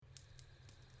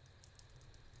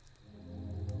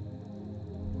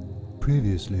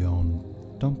Previously on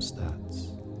Dump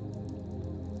Stats.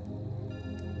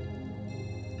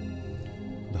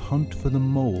 The hunt for the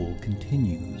mole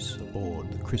continues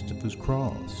aboard the Christopher's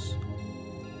Cross.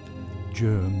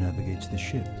 Germ navigates the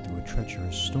ship through a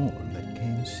treacherous storm that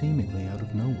came seemingly out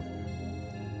of nowhere.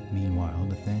 Meanwhile,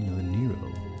 Nathaniel and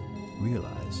Nero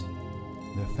realize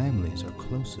their families are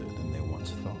closer than they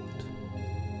once thought.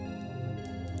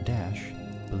 Dash,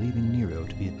 believing Nero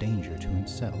to be a danger to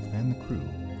himself and the crew,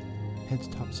 heads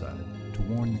topside to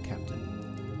warn the captain,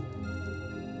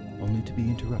 only to be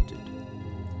interrupted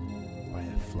by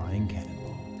a flying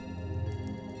cannonball.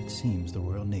 It seems the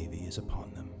Royal Navy is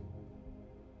upon them.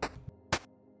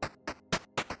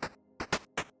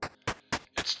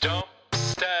 It's Dump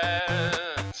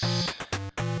Stats,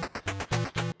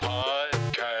 the podcast.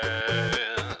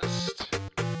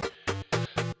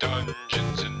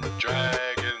 Dungeons and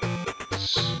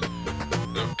Dragons,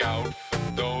 look out for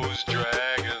those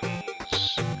dragons.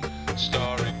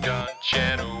 Starring John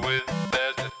Chenoweth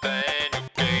as Nathaniel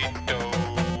Gato,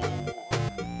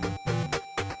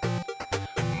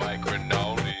 Mike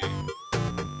Rinaldi,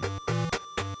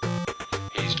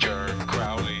 he's Jerk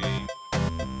Crowley,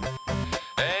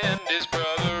 and his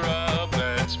brother Rob,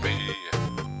 that's me,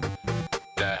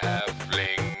 the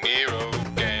halfling Nero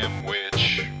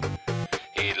Gamwich.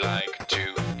 He'd like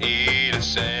to eat a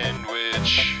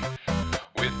sandwich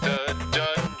with the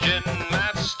Dungeon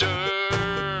Master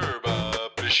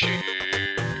Bob Bashir.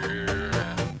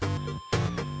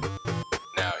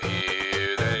 Now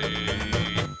here they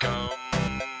come,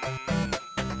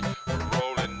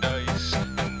 rolling dice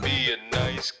and being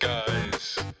nice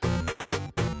guys.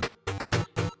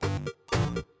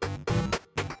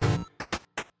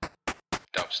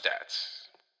 Dump Stats.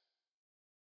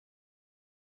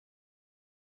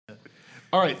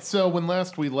 All right, so when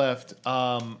last we left,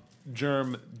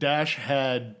 Germ, Dash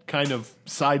had kind of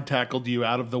side tackled you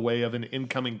out of the way of an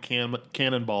incoming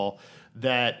cannonball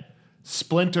that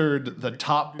splintered the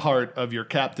top part of your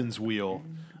captain's wheel.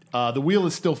 The wheel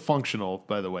is still functional,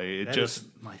 by the way. It That just is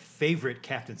my favorite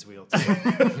captain's wheel. Too.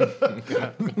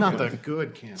 Not the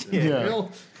good Captain. yeah.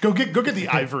 Go get the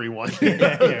ivory one,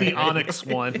 the onyx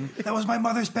one. That was my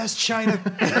mother's best china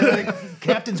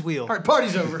captain's wheel. All right,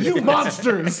 party's over. You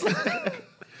monsters!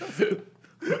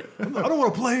 I don't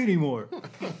want to play anymore.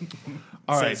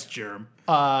 All right. Says Germ.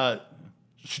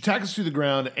 She tackles through the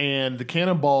ground, and the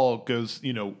cannonball goes,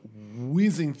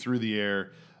 whizzing through the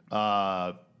air.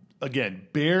 Again,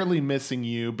 barely missing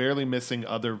you, barely missing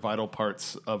other vital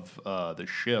parts of the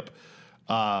ship,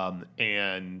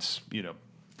 and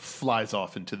flies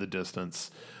off into the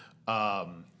distance.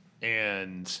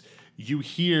 And you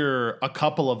hear a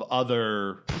couple of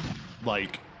other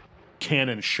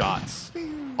cannon shots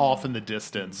off in the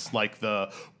distance, like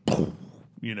the,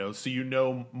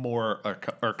 so more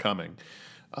are coming.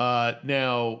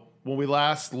 Now, when we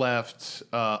last left,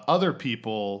 other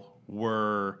people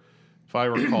were, if I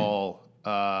recall,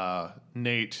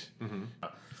 Nate.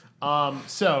 Mm-hmm.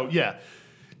 So yeah,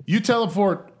 you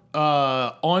teleport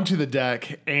onto the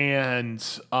deck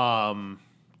and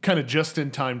kind of just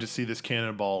in time to see this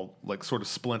cannonball sort of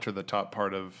splinter the top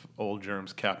part of old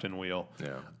Germ's captain wheel.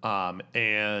 Yeah.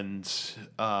 And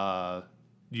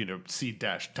see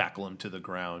Dash tackle him to the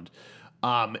ground.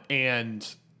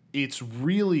 And it's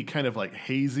really kind of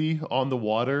hazy on the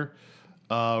water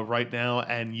right now,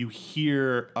 and you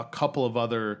hear a couple of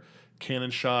other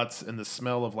cannon shots, and the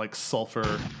smell of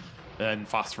sulfur and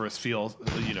phosphorus fills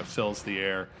the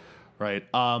air. Right.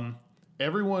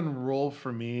 Everyone roll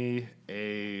for me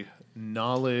a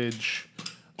knowledge.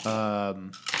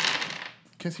 Can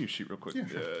I see your sheet real quick? Yeah,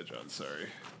 John. Sorry.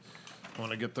 I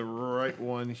want to get the right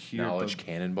one here. Knowledge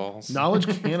cannonballs. Knowledge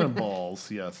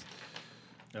cannonballs. Yes.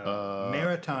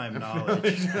 Maritime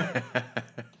knowledge.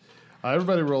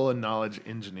 Everybody roll a knowledge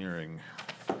engineering.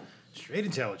 Straight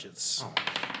intelligence.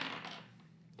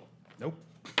 Nope.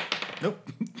 Nope.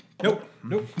 Nope.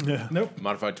 Nope. Nope.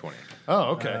 Modified 20.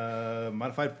 Oh, okay.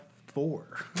 Modified 4.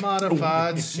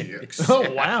 Modified 6.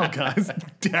 Oh, wow, guys.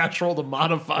 Dash rolled a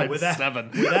modified With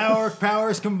 7. With our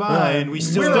powers combined, we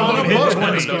still Still don't don't hit hit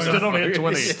 20. 20. Still don't hit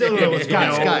 20. Still don't hit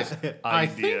 20. Guys, I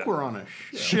idea. think we're on a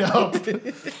ship.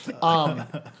 It's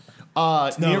not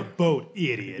a boat,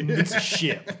 idiot. It's a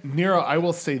ship. Nero, I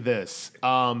will say this.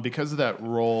 Because of that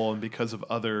roll and because of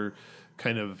other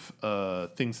kind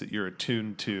of things that you're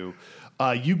attuned to,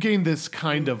 you gain this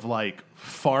kind of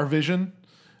far vision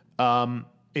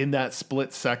in that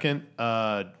split second.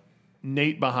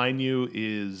 Nate behind you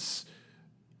is,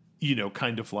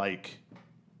 kind of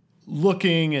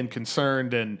looking and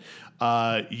concerned, and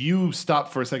you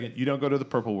stop for a second. You don't go to the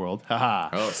purple world. Haha.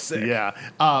 Oh, sick. Yeah.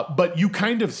 But you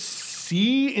kind of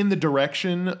see in the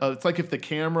direction of, it's like if the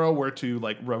camera were to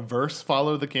like reverse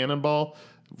follow the cannonball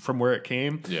from where it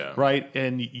came. Yeah. Right.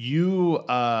 And you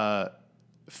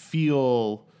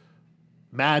feel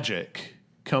magic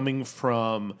coming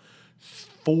from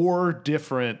 4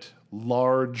 different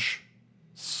large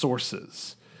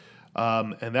sources.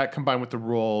 And that combined with the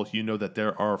roll, you know that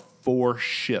there are 4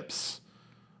 ships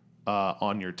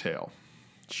on your tail.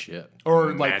 Shit.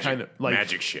 Or like kind of like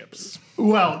magic ships.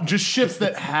 Well, just ships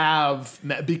that have,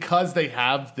 because they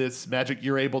have this magic,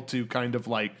 you're able to kind of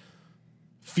like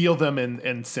feel them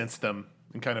and sense them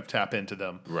and kind of tap into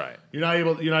them. Right. You're not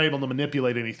able to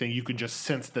manipulate anything. You can just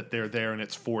sense that they're there, and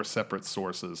it's 4 separate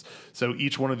sources. So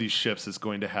each one of these ships is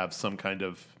going to have some kind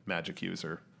of magic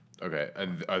user. Okay.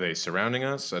 And are they surrounding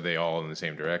us? Are they all in the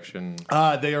same direction?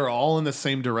 They are all in the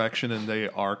same direction, and they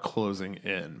are closing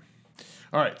in.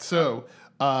 All right, so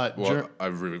Well, I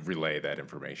relay that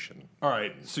information. all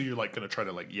right, so you're like going to try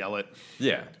to like yell it.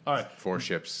 Yeah. All right. 4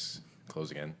 ships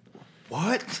closing in.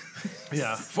 What?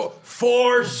 Yeah.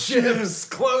 4 ships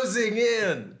closing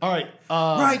in. All right.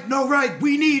 Right, no, right.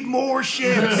 We need more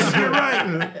ships. You're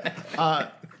right.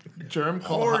 Germ,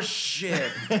 call Horse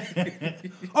shit.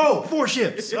 Oh, 4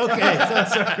 ships. Okay.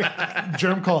 Sorry.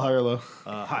 Germ, call high or low.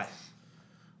 Hi.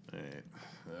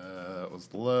 That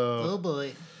was low. Oh,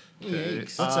 boy.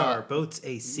 Yikes. What's our boat's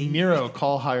AC? Nero,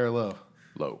 call high or low.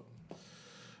 Low.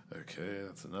 Okay,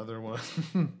 that's another one.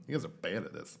 You guys are bad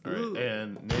at this. All right,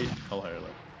 and Nate, call high or low.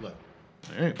 Low.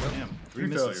 All right, well, Damn, 3 3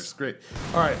 misses. failures. Great.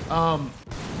 All right,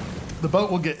 the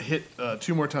boat will get hit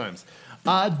 2 more times.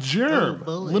 Germ, Oh,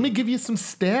 boy. let me give you some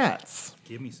stats.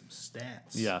 Give me some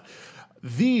stats. Yeah.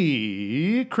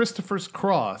 The Christopher's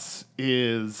Cross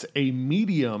is a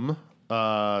medium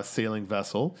sailing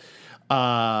vessel.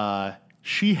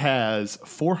 She has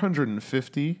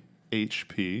 450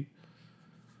 HP.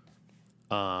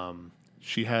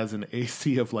 She has an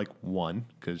AC of like 1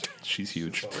 because she's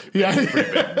huge. Yeah,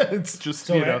 it's just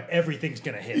So you know. everything's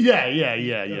gonna hit. Yeah.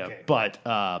 Okay. But Do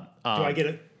I get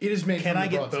it? It is made Can from I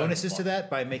the get broadside bonuses of to the that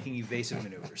by making evasive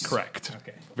maneuvers? correct.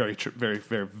 Okay. Very,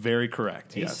 very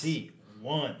correct. Yes. AC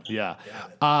 1. Yeah.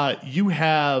 You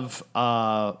have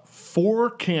 4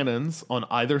 cannons on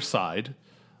either side,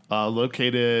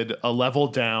 located a level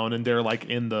down, and they're like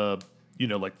in the,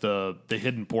 like the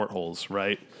hidden portholes,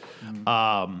 right?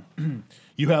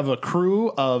 You have a crew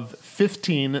of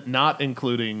 15, not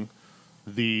including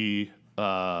the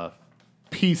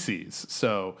PCs.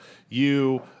 So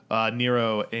you,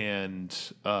 Nero, and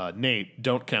Nate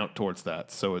don't count towards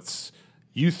that. So it's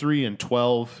you 3 and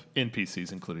 12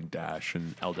 NPCs, including Dash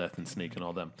and Eldeth and Sneak and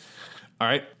all them. All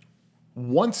right.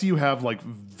 Once you have like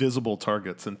visible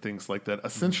targets and things like that,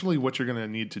 essentially what you're going to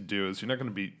need to do is you're not going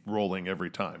to be rolling every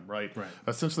time, right? Right.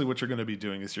 Essentially what you're going to be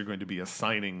doing is you're going to be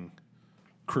assigning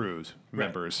crews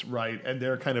members, right? And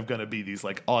they're kind of going to be these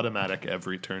like automatic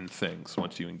every turn things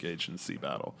once you engage in sea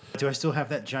battle. Do I still have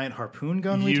that giant harpoon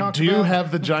gun we You talked do about?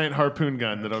 have the giant harpoon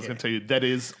gun that I was going to tell you that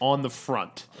is on the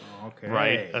front. Okay.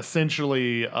 Right.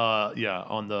 Essentially,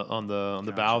 on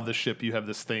the bow of the ship, you have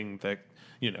this thing that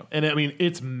and I mean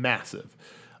it's massive.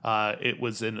 It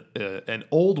was an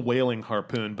old whaling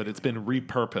harpoon, but it's been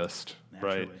repurposed,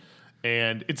 right? Naturally.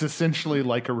 And it's essentially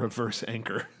like a reverse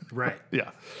anchor, Right. yeah.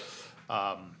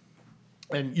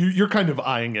 And you're kind of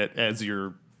eyeing it as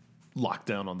you're locked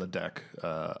down on the deck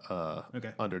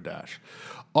under Dash.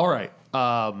 All right.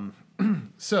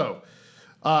 So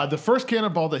the first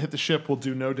cannonball that hit the ship will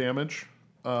do no damage,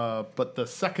 but the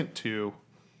second 3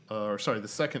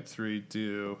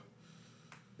 do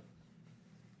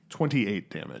 28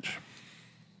 damage.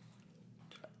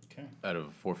 Okay. Out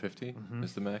of 450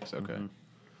 is the max? Okay.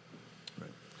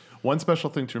 One special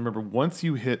thing to remember, once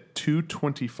you hit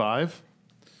 225,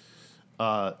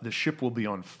 the ship will be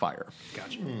on fire.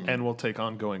 Gotcha. And will take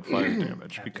ongoing fire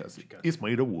damage because it's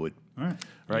made of wood. All right.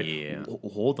 Right? Yeah.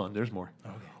 Hold on, there's more.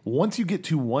 Once you get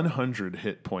to 100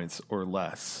 hit points or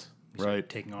less, right,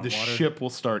 taking on the water? ship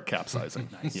will start capsizing.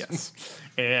 Yes.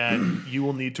 And you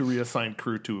will need to reassign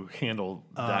crew to handle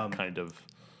that kind of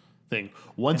thing.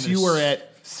 Once and you there's- are at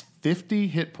 50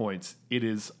 hit points, it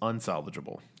is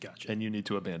unsalvageable. Gotcha. And you need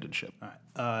to abandon ship. All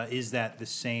right. Is that the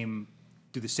same?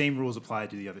 Do the same rules apply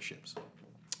to the other ships?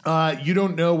 You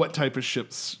don't know what type of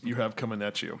ships you have coming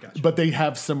at you, but they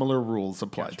have similar rules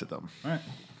applied to them. All right.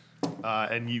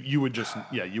 And you would just,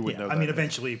 you would know that. I mean,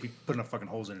 eventually, if we put enough fucking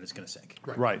holes in it, it's gonna sink.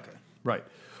 Right.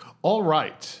 All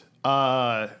right.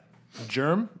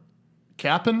 Germ,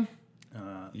 Cap'n,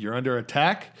 you're under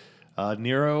attack.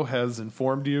 Nero has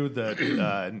informed you that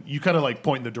you kind of like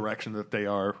point in the direction that they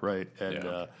are, right? And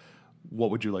Yeah.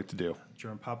 what would you like to do?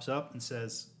 Jerome pops up and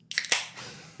says,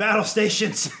 battle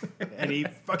stations, and he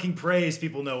fucking prays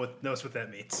people knows what that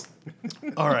means.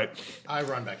 All right. I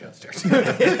run back downstairs.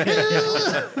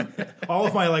 All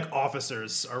of my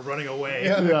officers are running away.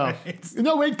 Yeah.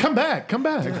 No, wait, come back.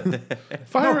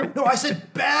 Fire, No, I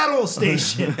said battle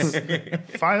stations.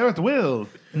 fire at will.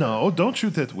 No, don't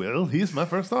shoot at Will. He's my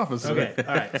first officer. Okay,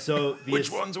 all right. So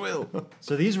Which ones will?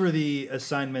 So these were the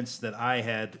assignments that I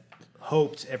had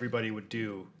hoped everybody would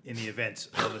do in the event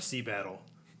of a sea battle.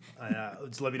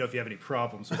 Just let me know if you have any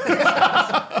problems with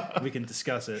it. We can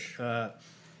discuss it.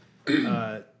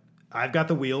 I've got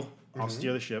the wheel. I'll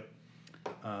steer the ship.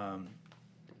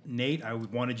 Nate, I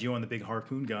wanted you on the big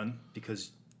harpoon gun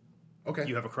because Okay.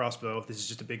 you have a crossbow. This is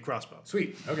just a big crossbow.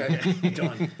 Sweet. Okay.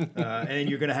 Done. And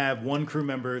you're going to have one crew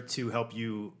member to help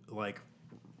you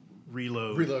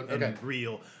reload and okay.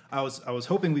 reel. I was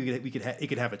hoping it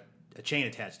could have a chain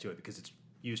attached to it because it's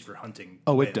used for hunting.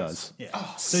 Oh, it whales. does.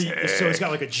 Yeah. So it's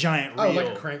got a giant reel. Oh, like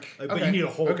a crank. But Okay. you need a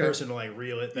whole Okay. person to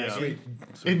reel it back in.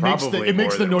 It makes Probably the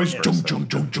more than noise. one Jung, person.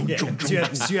 jung, jung, jung, Yeah. jung,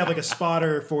 So you have a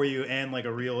spotter for you and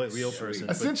a real person.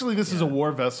 But- Essentially, this is a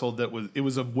war vessel that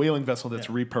was a whaling vessel that's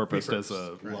repurposed as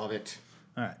a. Love it.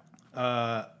 all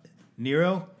right.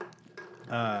 Nero.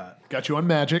 Got you on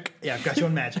magic. Yeah, I've got you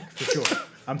on magic for sure.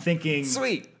 I'm thinking.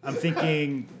 Sweet. I'm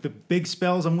thinking the big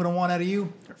spells I'm going to want out of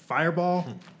you are Fireball,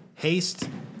 Haste,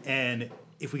 and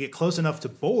if we get close enough to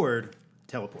board,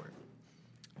 Teleport.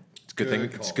 It's a good thing.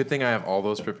 Good It's a call. good thing I have all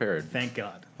those prepared. Thank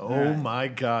God. Oh my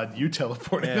God! You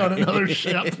teleporting on another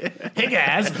ship. Hey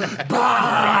guys.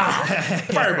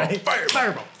 Fireball!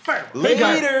 Fireball. Fireball.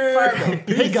 Later.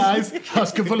 Hey guys.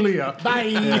 Huskavalia.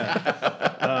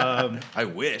 Bye. I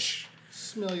wish.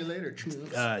 Smell you later,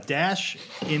 Chooks. Dash,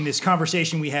 in this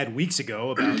conversation we had weeks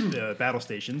ago about battle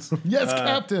stations. Yes,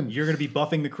 Captain. You're going to be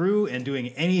buffing the crew and doing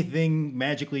anything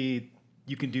magically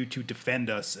you can do to defend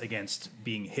us against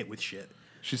being hit with shit.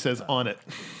 She says on it,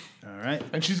 All right.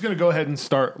 and she's gonna go ahead and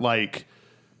start kind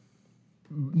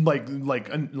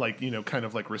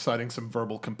of reciting some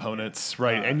verbal components,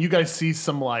 right? And you guys see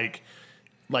some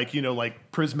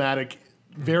prismatic,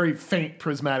 very faint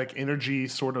prismatic energy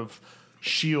sort of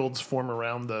shields form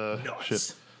around the ship.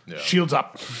 Yeah. Shields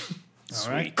up.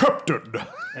 All right. Captain.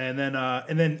 And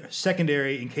then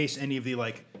secondary, in case any of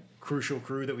the crucial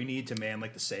crew that we need to man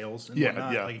the sails and Yeah,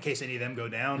 whatnot, yeah. in case any of them go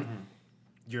down,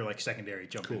 you're secondary,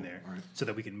 jump in there so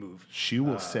that we can move. She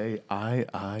will say,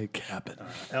 "Aye, Captain."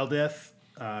 Eldeth,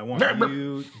 I want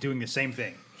you doing the same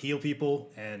thing. Heal people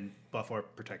and buff our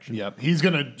protection. Yep, he's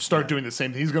gonna start doing the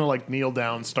same thing. He's gonna kneel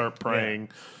down, start praying.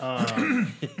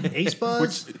 Ace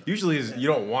Buzz. Which usually is you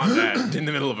don't want that in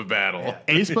the middle of a battle.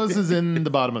 Ace Buzz is in the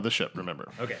bottom of the ship. Remember.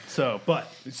 Okay. So, But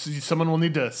someone will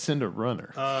need to send a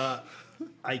runner.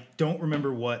 I don't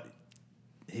remember what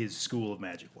his school of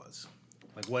magic was.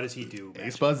 What does he do?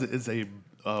 Ace Buzz is a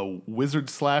wizard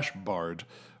 / bard,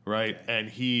 right? And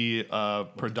he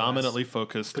predominantly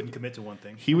focused. Couldn't commit to one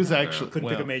thing. He was actually Couldn't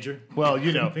pick a major. Well,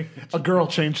 a girl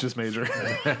changed his major.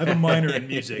 I have a minor in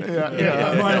music.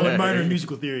 Minor in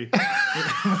musical theory.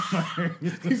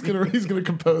 he's gonna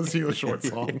compose you a short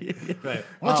song. Right.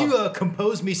 Why don't you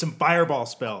compose me some fireball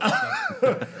spells?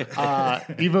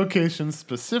 Evocation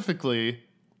specifically,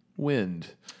 wind.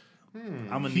 I'm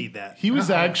gonna need that. He was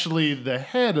actually the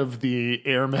head of the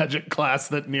air magic class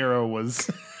that Nero was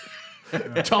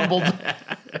tumbled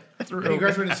through. You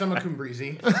graduated Summa Cum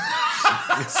Breezy.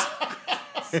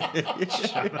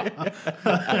 Get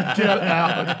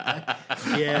out.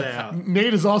 Get out.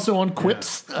 Nate is also on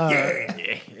quips.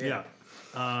 Yeah.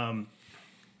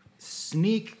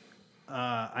 Sneak.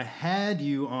 I had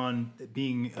you on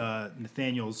being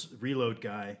Nathaniel's reload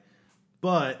guy,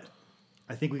 but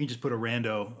I think we can just put a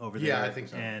rando over there. Yeah, I think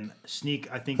so. And Sneak,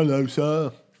 I think Hello,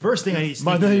 sir. first thing I need Sneak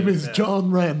My to name do, is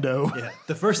John Rando. Yeah,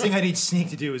 the first thing I need Sneak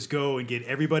to do is go and get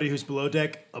everybody who's below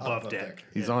deck above deck.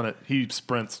 He's on it. He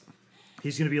sprints.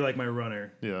 He's gonna be like my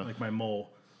runner, Yeah. like my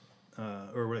mole,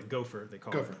 or gopher they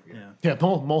call Gopher, it. yeah. Yeah,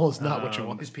 mole is not what you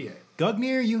want. His PA.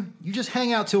 Gugnir, you just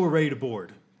hang out till we're ready to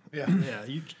board. Yeah. Yeah,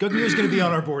 Gugnir's gonna be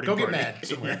on our boarding Go get party. mad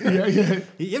somewhere.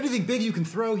 Everything big you can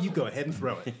throw, you go ahead and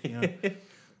throw it. You know?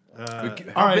 How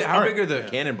big are the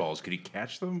cannonballs? Could he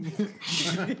catch them?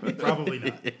 Probably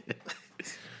not.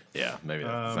 Yeah, maybe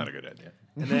that's not a good idea.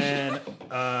 And then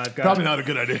I've got Probably not a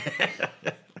good idea.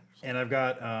 and I've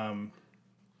got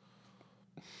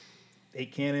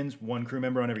 8 cannons, 1 crew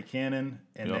member on every cannon,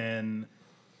 and Yep. then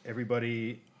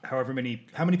everybody. How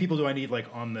many people do I need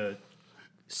on the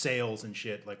sails and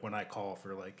shit? When I call for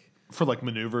for like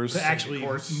maneuvers. To actually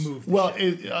move. The Well,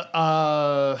 ship.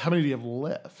 how many do you have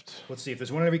left? Let's see. If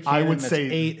there's one on every cannon, would that's say-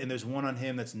 8, and there's one on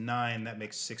him, that's 9. That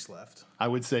makes 6 left. I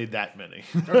would say that many.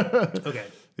 Okay.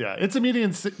 Yeah, it's a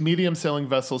medium sailing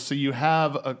vessel, so you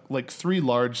have like 3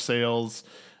 large sails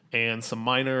and some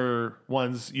minor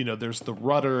ones. You know, there's the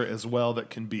rudder as well that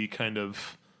can be kind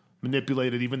of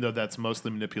manipulated, even though that's mostly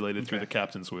manipulated through the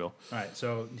captain's wheel. All right.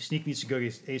 So Sneak needs to go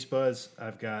get Ace Buzz.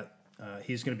 I've got.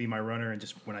 He's going to be my runner, and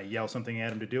just when I yell something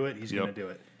at him to do it, he's going to do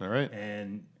it. All right.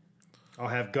 And I'll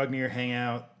have Gugnir hang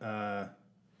out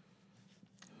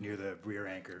near the rear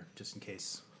anchor, just in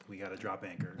case we got to drop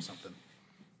anchor or something.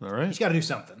 All right. He's got to do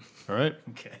something. All right.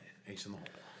 Okay. Ace in the hole.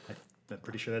 I'm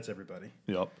pretty sure that's everybody.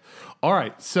 Yep. All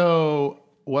right. So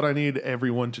what I need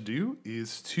everyone to do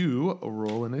is to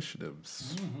roll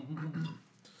initiatives.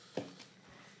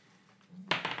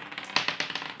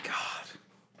 God.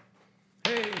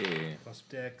 Hey, Plus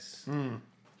Dex.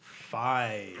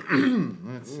 5.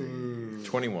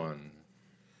 21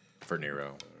 for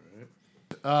Nero.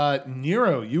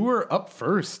 Nero, you were up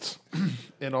first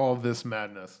in all of this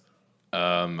madness.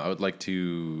 I would like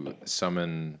to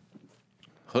summon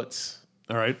Hoots.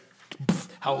 All right.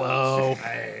 Hello.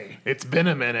 It's been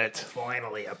a minute.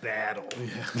 Finally, a battle.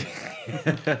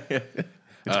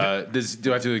 Do I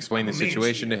have to explain the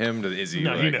situation to him? Is he?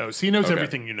 No, he like- knows. He knows Okay.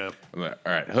 everything you know. I'm like,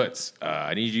 all right, Hoots.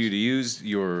 I need you to use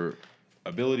your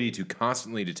ability to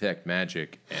constantly detect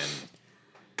magic and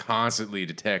constantly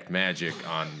detect magic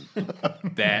on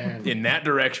that in that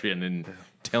direction, and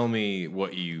tell me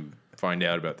what you find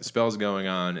out about the spells going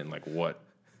on and like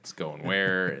what's going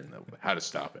where and how to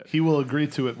stop it. He will agree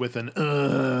to it with an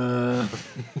and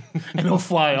he'll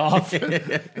fly off.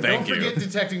 Thank Don't you. forget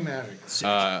detecting magic.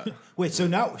 Wait,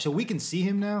 so we can see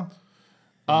him now?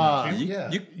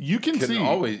 Yeah. You can Can see.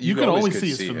 always- you you can always always could see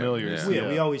his see him, familiars. yeah. Yeah,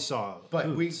 we always saw. But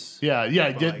we. Hoots. Yeah.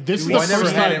 like, This is well, the I never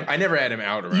first had time. him. I never had him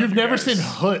out around. You've you never guys. seen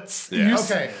Hoots. Yeah.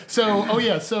 Okay.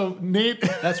 So Nate.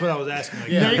 That's what I was asking. Like,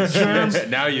 Nate Germs.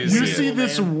 Now you You see see it.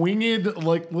 this winged,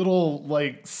 like little,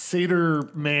 like satyr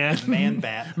man, Man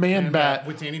bat. man bat.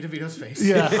 With Danny DeVito's face.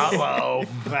 Yeah, hello.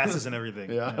 Glasses and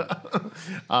everything. Yeah.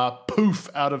 Poof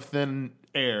out of thin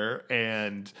air,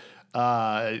 and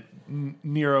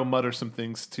Nero mutters some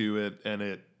things to it,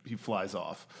 and he flies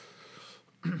off.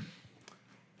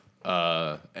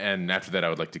 And after that, I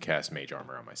would like to cast Mage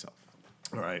Armor on myself.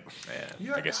 All right.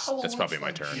 And I guess that's probably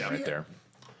my turn right there.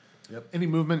 Yep. Any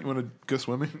movement? You want to go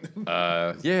swimming?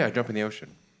 Yeah, jump in the ocean.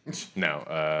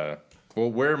 No.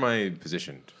 Well, where am I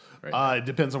positioned? Right. It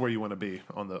depends on where you want to be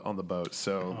on the boat.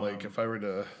 So, like, if I were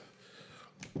to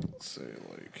say,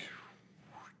 like,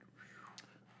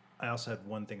 I also had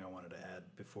one thing I wanted to add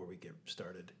before we get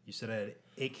started. You said I had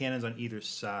 8 cannons on either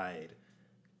side.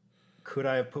 Could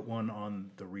I have put one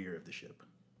on the rear of the ship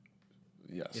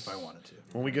yes, if I wanted to?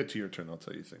 When we get to your turn, I'll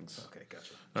tell you things. Okay,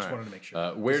 gotcha. Just wanted to make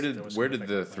sure. where There did was where some did effect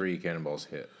the on that. 3 cannonballs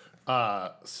hit?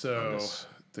 So this.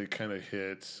 they kind of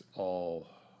hit all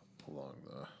along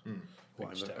the.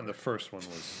 And the first one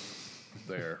was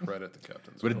there, right at the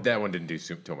captain's. But wheel. that one didn't do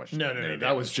too much. No. any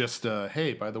That was damage. just,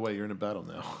 hey, by the way, you're in a battle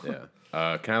now.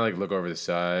 Yeah. Can I like look over the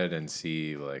side and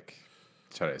see like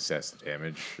try to assess the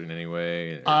damage in any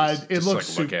way? Or It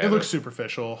looks look at it looks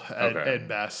superficial Okay. at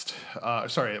best.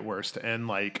 Sorry, at worst. And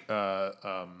like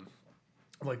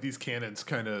these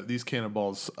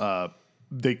cannonballs,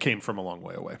 they came from a long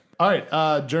way away. All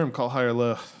right, Germ, call high or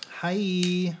low.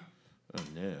 Hi. Oh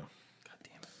no. God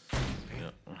damn it.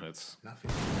 Yeah, that's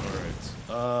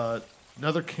all right.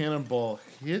 Another cannonball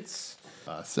hits.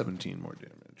 17 more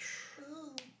damage.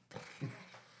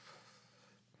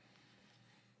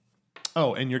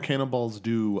 Oh, and your cannonballs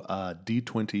do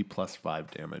D20 plus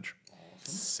 5 damage.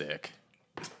 sick.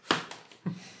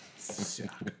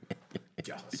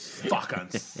 Fuck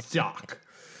on stock.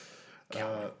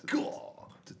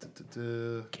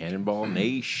 Cannonball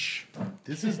Nash.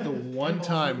 This is the one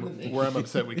time where I'm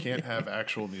upset we can't have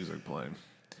actual music playing.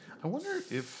 I wonder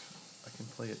if I can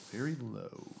play it very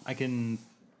low. I can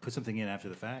put something in after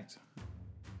the fact.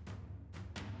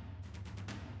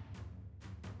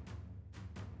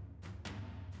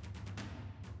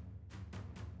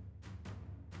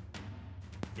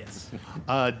 Yes.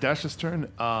 Dash's turn.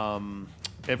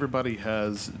 Everybody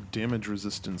has damage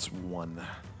resistance 1.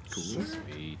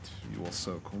 Sweet. You will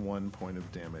soak 1 point of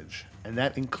damage. And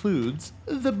that includes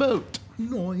the boat.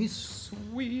 Nice.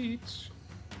 Sweet.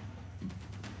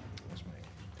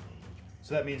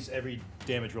 So that means every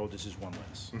damage roll just is 1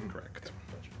 less. Correct.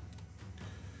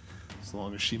 As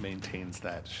long as she maintains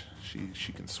that,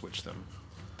 she can switch them.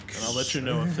 And I'll let you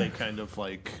know if they kind of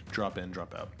like drop in,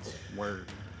 drop out. Word.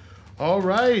 All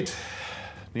right.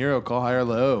 Nero, call high or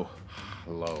low.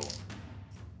 Hello.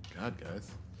 God,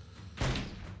 guys.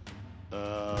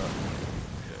 Okay.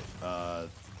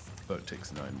 Boat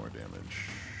takes 9 more damage.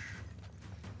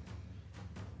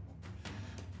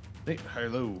 Hey, high or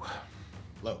low?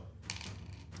 Low.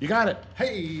 You got it.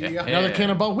 Hey. Another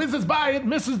cannonball whizzes by. It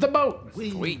misses the boat.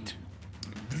 Sweet.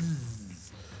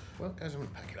 Well, guys, I'm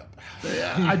gonna pack it up.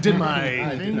 I did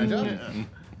my. I did my job. Yeah.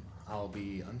 I'll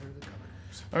be under the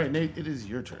covers. All right, Nate. It is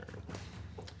your turn.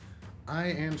 I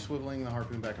am swiveling the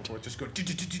harpoon back and forth. Just go.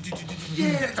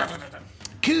 Yeah.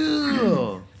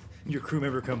 Cool. Your crew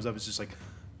member comes up. It's just like,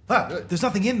 there's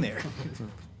nothing in there.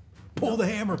 Pull the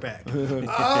hammer back.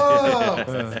 Oh,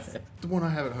 the one I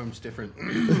have at home is different.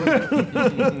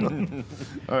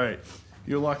 All right,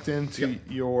 you're locked into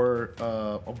your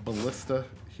ballista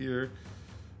here.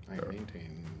 I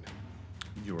maintain.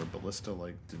 Your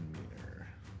ballista-like demeanor.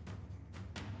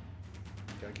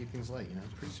 Gotta keep things light, you know.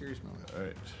 It's a pretty serious moment. All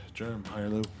right, Germ, high or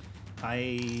low?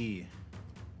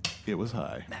 It was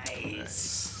high.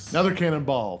 Nice. Another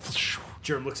cannonball.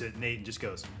 Germ looks at Nate and just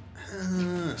goes.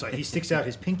 So he sticks out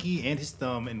his pinky and his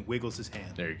thumb and wiggles his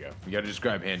hand. There you go. You got to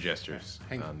describe hand gestures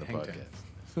Hang on the ten.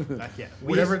 podcast. Yeah,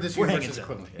 Whatever this we're universe hanging is ten.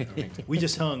 equivalent. Yeah, We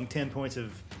just hung 10 points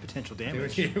of potential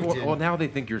damage. Well, now they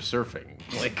think you're surfing.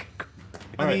 Like,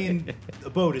 I mean, a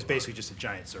boat is basically just a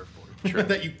giant surfboard.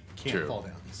 that you can't True. fall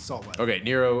down. Salt life. okay,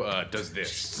 Nero does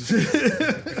this.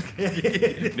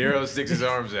 Nero sticks his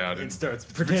arms out and Starts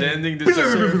pretending to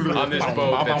surf on this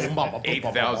boat that's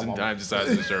 8,000 times the size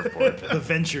of the surfboard. The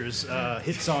Ventures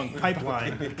hit song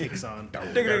Pipeline kicks on.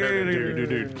 Hey,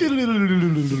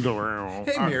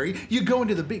 Mary, you going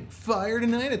to the big fire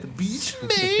tonight at the beach?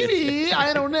 Maybe.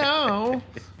 I don't know.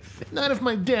 Not if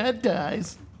my dad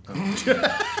dies.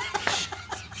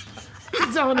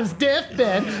 He's on his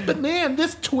deathbed, but man,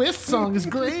 this twist song is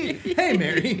great. Hey,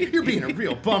 Mary, you're being a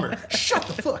real bummer. Shut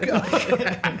the fuck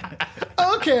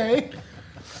up. Okay.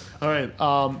 All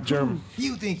right, Germ.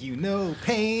 You think you know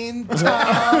pain?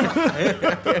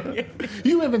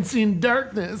 You haven't seen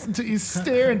darkness until you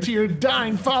stare into your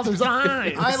dying father's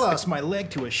eyes. I lost my leg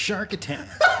to a shark attack.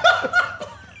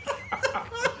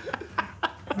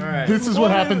 All right. This is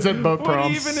what happens at boat What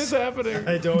proms. even is happening?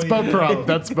 I don't Boat even prom.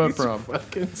 That's boat prom.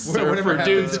 Surfer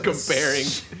dudes comparing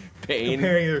pain.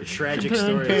 comparing their tragic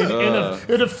Comparing stories.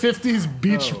 pain in a 50s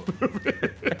beach.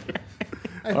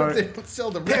 I hope they don't sell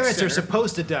the Parents center. are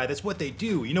supposed to die. That's what they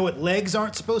do. You know what legs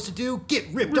aren't supposed to do? Get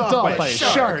ripped off Ripped by a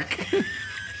shark.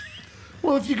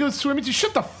 Well, if you go swimming, you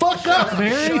shut the fuck up,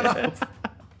 Mary. Shut up.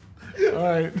 All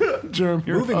right, Germ,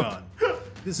 you're Moving up. on.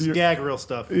 This is gag reel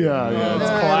stuff. Yeah, it's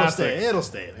classic. It'll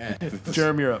stay.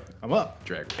 Germ, you're up. I'm up.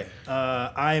 Drag.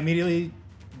 I immediately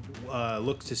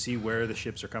look to see where the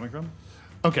ships are coming from.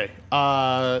 Okay.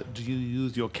 Do you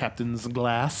use your captain's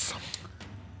glass?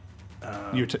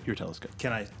 Your telescope.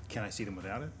 Can I see them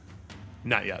without it?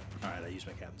 Not yet. All right, I use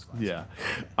my captain's glass. Yeah.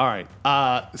 All right.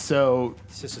 So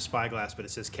It's just a spyglass, but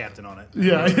it says captain on it.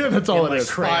 yeah, that's all it like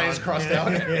is. Eyes crossed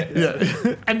out.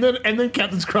 Yeah. and then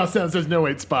captain's crossed out and says no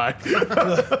wait spy.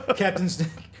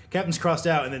 Captain's crossed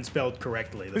out and then spelled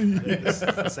correctly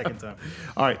the second time.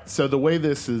 All right. So the way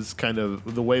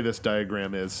this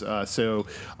diagram is,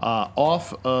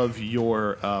 off of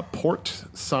your port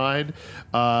side,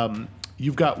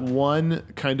 you've got one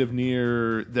kind of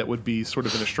near that would be sort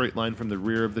of in a straight line from the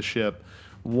rear of the ship,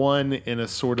 one in a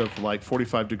sort of like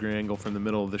 45-degree angle from the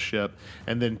middle of the ship,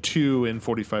 and then two in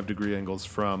 45-degree angles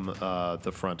from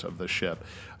the front of the ship.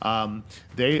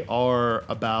 They are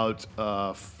about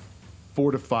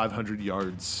 400 to 500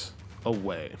 yards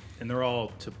away. And they're all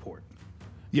to port.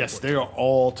 Yes, they are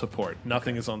all to port.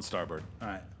 Nothing is on starboard. All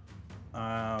right.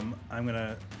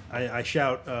 I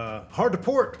shout, hard to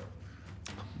port.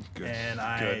 Good. And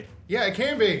Good. Yeah, it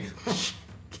can be.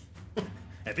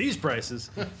 at these prices.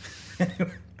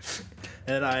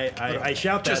 And I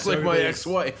shout that. Just so like my everybody's-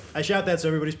 ex-wife. I shout that so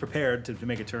everybody's prepared to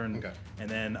make a turn. Okay. And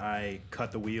then I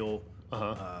cut the wheel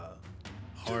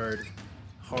hard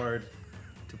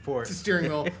to port. The steering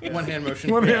wheel, one hand motion.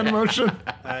 One hand motion.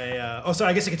 So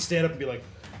I guess I could stand up and be like,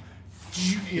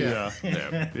 Yeah.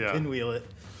 Yeah. pinwheel it.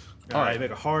 All All right. right,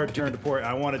 make a hard turn to port.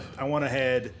 I want to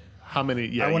head. How many?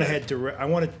 Yeah. I want to yeah. head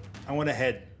I want to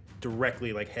head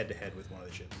directly, like head to head with one of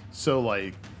the ships. So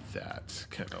like that,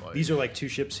 kind of like. These are like two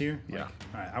ships here. Yeah.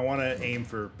 All right. I want to aim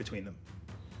for between them.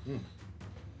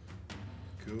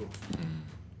 Cool.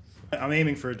 I'm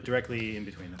aiming for directly in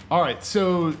between them. All right.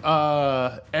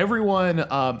 So everyone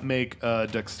make a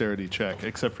dexterity check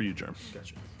except for you, Germ.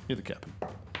 Gotcha. You're the captain.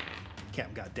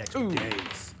 Captain got dex for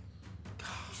days.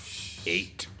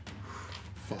 8.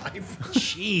 5.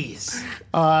 Jeez.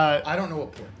 I don't know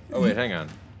what port. Oh wait, hang on.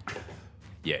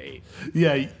 Yeah, 8.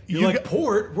 Yeah, You're like,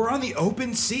 port? We're on the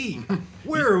open sea.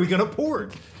 Where are we going to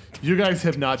port? you guys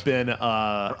have not been.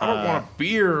 I don't want a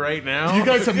beer right now. You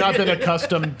guys have not been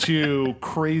accustomed to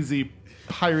crazy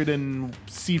pirating,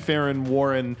 seafaring,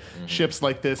 warring ships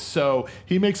like this. So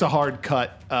he makes a hard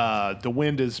cut. The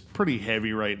wind is pretty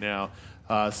heavy right now,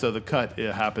 so the cut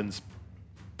happens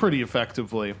pretty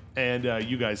effectively, and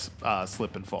you guys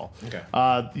slip and fall. Okay.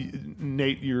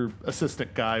 Nate, your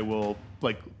assistant guy, will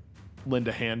like lend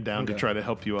a hand down to try to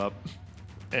help you up,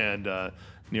 and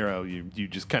Nero, you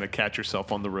just kind of catch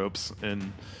yourself on the ropes,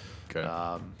 and Okay.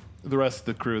 the rest of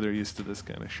the crew, they're used to this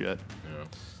kind of shit.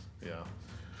 Yeah. Yeah.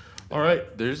 All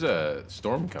right. There's a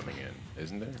storm coming in,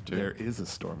 isn't there? Too? There is a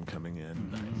storm coming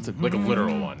in. It's a, Like a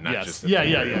literal one, not yes. just a Yeah.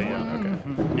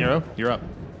 Okay. Nero, you're up.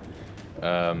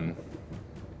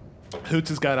 Hoots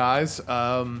has got eyes.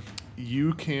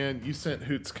 You sent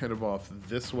Hoots kind of off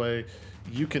this way.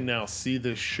 You can now see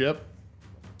this ship.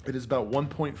 It is about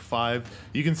 1.5.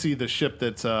 You can see the ship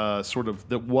that's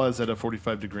that was at a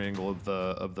 45-degree angle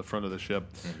of the front of the ship,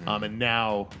 and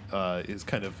now is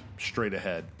kind of straight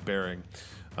ahead, bearing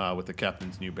with the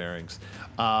captain's new bearings.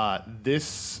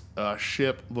 This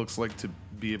ship looks like to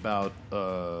be about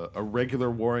a regular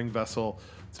warring vessel.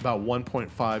 It's about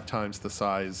 1.5 times the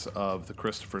size of the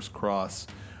Christopher's Cross.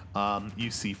 You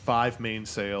see 5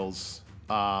 mainsails,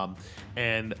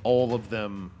 and all of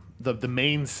them. The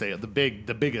main sail, the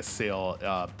biggest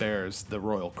sail, bears the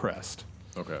royal crest,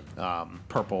 Okay.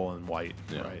 purple and white,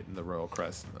 Yeah. right? And the royal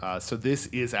crest. So this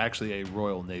is actually a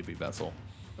Royal Navy vessel,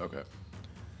 Okay.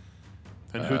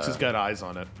 and Hoots has got eyes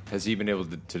on it. Has he been able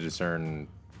to discern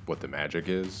what the magic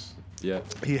is yet?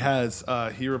 He has.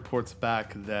 He reports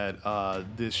back that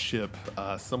this ship,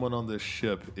 someone on this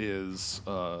ship, is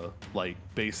like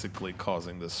basically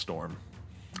causing this storm.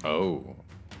 Oh,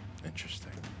 interesting.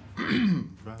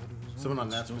 Someone on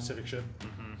that specific ship?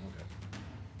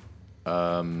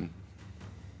 All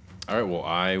right. Well,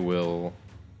 I will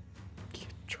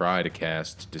try to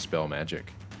cast Dispel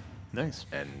Magic Nice.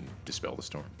 and dispel the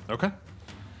storm. Okay.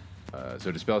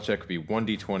 So Dispel check would be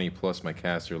 1d20 plus my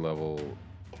caster level.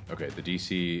 Okay, the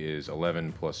DC is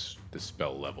 11 plus the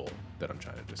spell level that I'm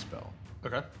trying to dispel.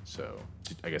 Okay. So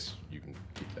I guess you can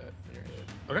keep that in your head.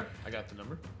 Okay. I got the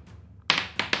number.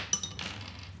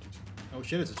 Oh,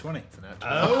 shit, it's a 20.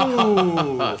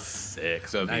 Oh, sick.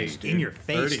 So Nice, the, In your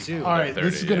face, too. All right, 30,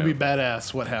 this is going to yeah. be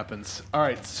badass. What happens? All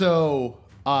right, so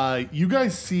you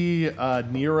guys see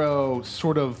Nero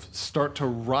sort of start to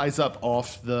rise up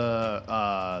off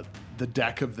the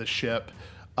deck of the ship.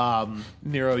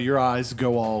 Nero, your eyes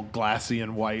go all glassy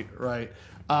and white, right?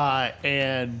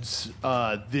 And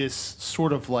this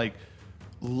sort of like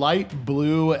light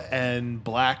blue and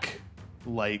black,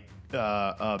 like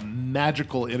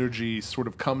magical energy sort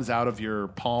of comes out of your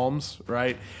palms,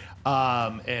 right?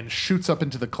 And shoots up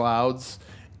into the clouds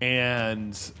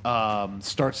and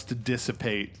starts to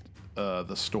dissipate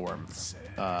the storm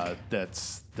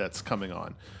that's coming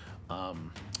on.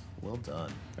 Well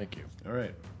done. thank you. All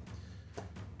right.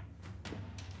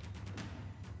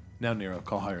 Now, Nero,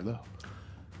 call high or low.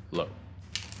 Low.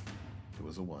 It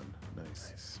was a 1.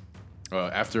 Nice.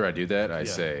 After I do that, I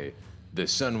say, the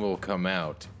sun will come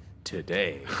out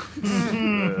today.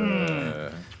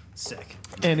 Sick.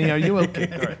 Annie, are you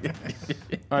okay? All right.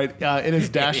 All right. It is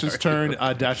Dash's turn.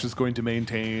 Dash is going to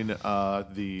maintain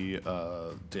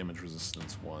the damage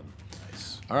resistance 1.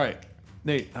 Nice. All right.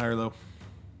 Nate, high or low?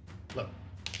 Look.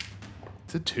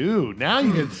 It's a 2. Now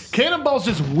you can. Cannonball's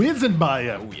just whizzing by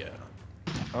you. Oh, yeah.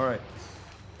 All right.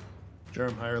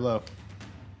 Germ, high or low?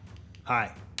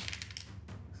 Hi.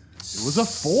 It was a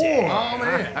 4. Oh,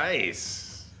 man.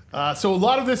 Nice. So a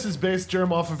lot of this is based,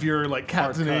 Germ, off of your like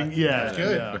captaining. cut. Yeah,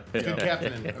 Good. yeah. Good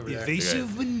captain over there.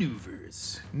 Evasive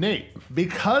maneuvers. Nate,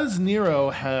 because Nero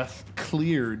hath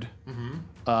cleared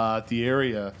the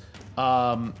area,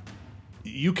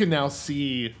 you can now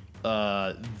see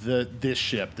this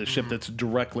ship, the ship that's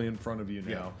directly in front of you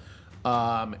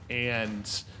now.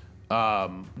 And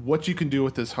what you can do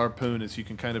with this harpoon is you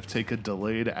can kind of take a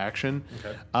delayed action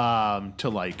to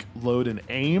like load and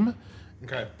aim.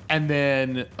 Okay. And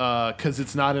then, because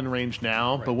it's not in range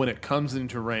now, but when it comes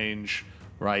into range,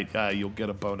 right, you'll get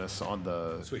a bonus on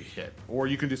the Sweet. hit, or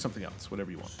you can do something else,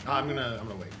 whatever you want. I'm gonna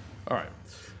wait. All right.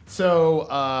 So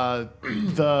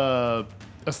the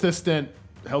assistant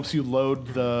helps you load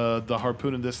the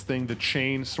harpoon in this thing. The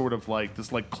chain, sort of like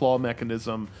this, like claw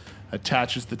mechanism,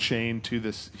 attaches the chain to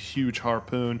this huge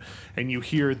harpoon, and you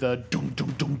hear the dum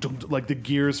dum dum dum, like the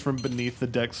gears from beneath the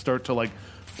deck start to like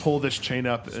pull this chain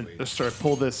up and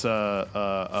pull this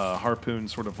harpoon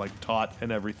sort of like taut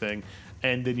and everything,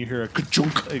 and then you hear a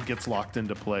ka-chunk, it gets locked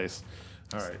into place.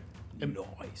 All right.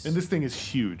 Nice. And this thing is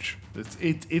huge.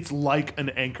 It's like an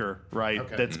anchor, right?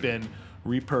 Okay. That's been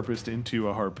repurposed into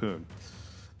a harpoon.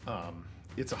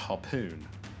 It's a harpoon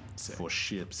for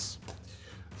ships.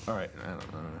 All right, I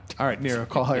don't know. All right, Nero,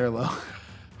 call high or low.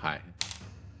 Hi.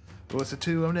 What's a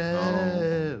 2? Oh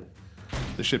no!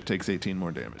 The ship takes 18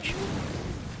 more damage.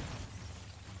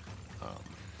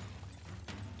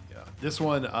 Yeah, this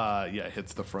one,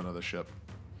 hits the front of the ship.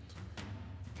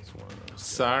 It's one of those.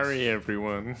 Sorry,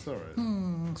 everyone. It's all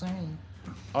right. Sorry.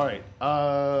 All right.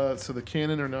 So the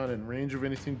cannon are not in range of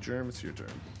anything. Germ, it's your turn.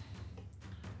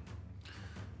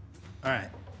 All right.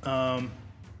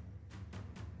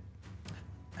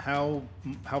 How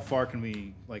far can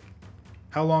we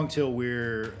how long till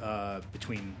we're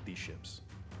between these ships?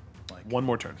 One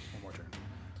more turn. One more turn.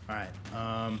 All right.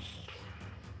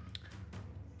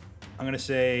 I'm gonna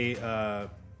say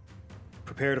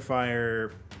prepare to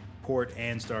fire port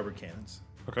and starboard cannons,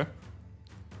 Okay.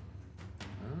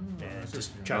 and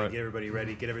just try to get everybody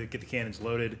ready, get the cannons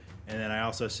loaded, and then I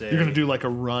also say You're gonna do like a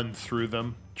run through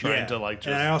them, trying to like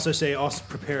And I just. also say also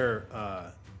prepare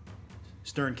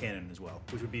stern cannon as well,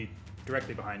 which would be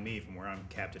directly behind me from where I'm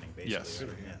captaining, basically. Yes.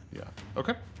 right? Yeah. Yeah.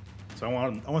 Okay. So I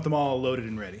want them all loaded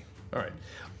and ready. All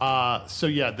right. So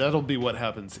yeah, that'll be what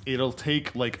happens. It'll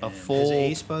take like a And full. Has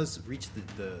Ace Buzz reached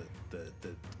the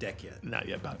deck yet? Not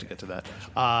yet. About to get to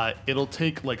that. It'll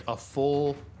take like a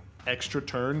full extra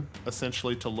turn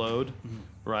essentially to load,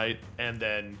 right, and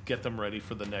then get them ready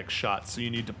for the next shot. So you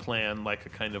need to plan like a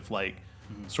kind of like,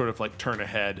 sort of like turn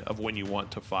ahead of when you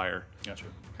want to fire, Gotcha.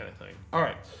 kind of thing. All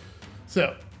right.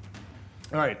 So,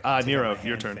 all right, Nero,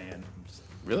 your turn.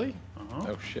 Really?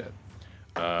 Oh shit.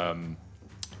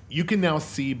 You can now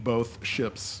see both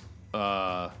ships.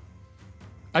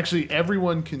 Actually,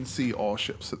 everyone can see all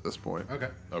ships at this point. Okay.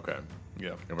 Okay.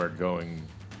 Yeah. And we're going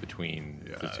between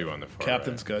the two on the far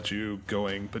Captain's got you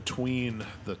going between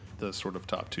the sort of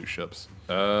top two ships.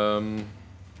 right.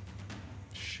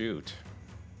 Shoot.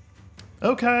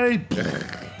 Okay.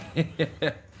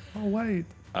 Oh wait.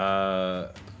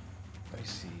 Let me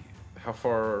see.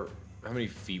 How many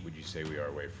feet would you say we are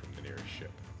away from the nearest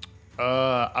ship?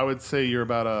 I would say you're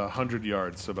about 100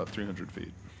 yards, so about 300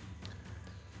 feet.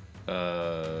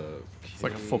 It's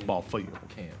like a football field.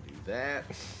 Can't do that.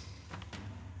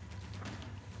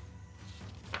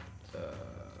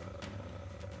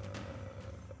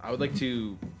 I would like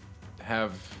to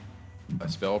have a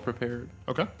spell prepared.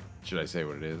 Okay. Should I say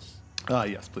what it is?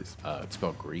 Yes, please. It's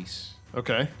spelled Grease.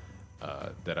 Okay.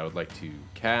 That I would like to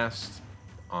cast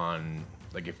on,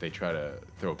 like, if they try to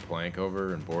throw a plank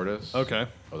over and board us. Okay. I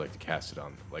would like to cast it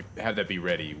on, like, have that be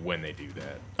ready when they do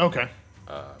that. Okay.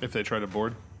 If they try to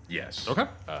board. Yes. Okay.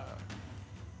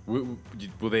 Will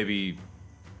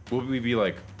we be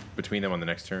like between them on the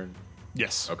next turn?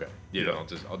 Yes. Okay. Yeah. Then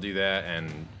I'll do that.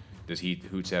 And does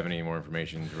Hoots have any more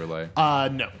information to relay?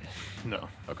 No.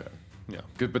 Okay. Yeah.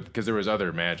 Because there was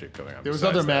other magic going on. There was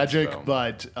besides other that magic, spell.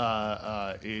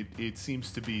 but it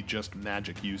seems to be just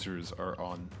magic users are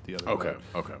on the other. Okay,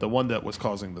 boat. okay. The one that was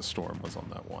causing the storm was on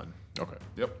that one. Okay.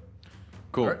 Yep.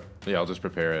 Cool. All right. Yeah, I'll just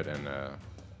prepare it and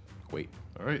wait.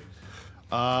 All right.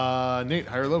 Nate,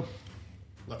 high or low?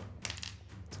 Low.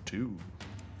 It's a 2.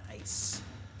 Nice.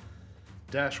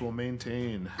 Dash will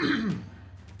maintain.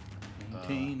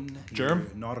 Maintain Germ?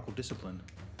 your nautical discipline.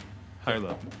 High or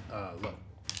low? Low.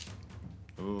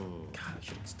 Ooh. God, I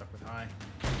should have stuck with high.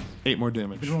 8 more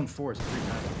damage. Been rolling 4s 3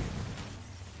 times.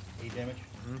 8 damage.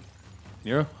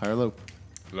 Nero, high or low?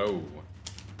 Low.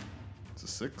 It's a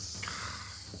 6.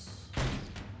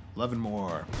 11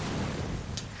 more.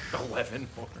 11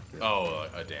 more. Oh,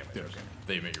 a damage. Okay.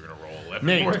 They make you're gonna roll 11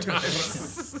 Nate. more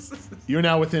times. You're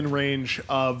now within range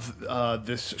of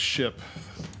this ship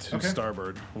to Okay.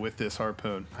 starboard with this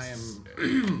harpoon. I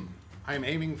am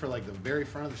aiming for like the very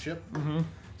front of the ship,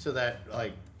 so that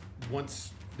like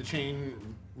once the chain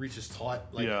reaches taut,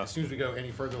 like Yeah. as soon as we go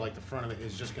any further, like the front of it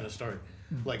is just gonna start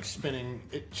like spinning.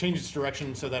 It changes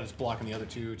direction so that it's blocking the other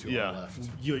two to Yeah. our left.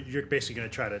 You're basically going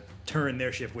to try to turn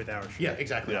their ship with our ship. Yeah,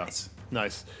 exactly. Yeah. Nice.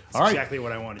 Nice. That's All right. exactly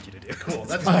what I wanted you to do. Cool.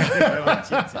 That's exactly what I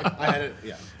wanted you to do. I had it.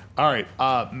 Yeah. All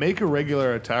right. Make a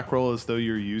regular attack roll as though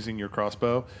you're using your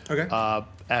crossbow. Okay.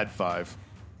 Add 5.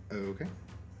 Okay.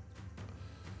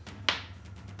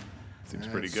 Seems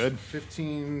pretty That's good.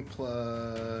 15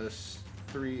 plus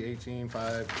 3, 18,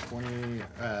 5, 20.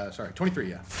 Sorry, 23.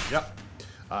 Yeah. Yep.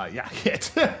 Yeah,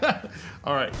 hit.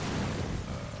 All right.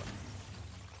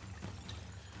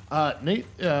 Nate,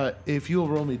 if you'll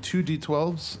roll me 2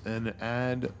 d12s and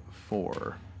add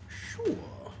 4. Sure.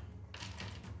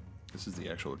 This is the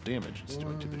actual damage it's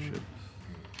doing to the ship.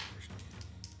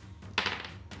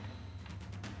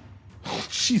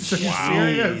 Jesus, Wow.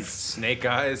 serious? Snake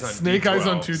eyes on Snake eyes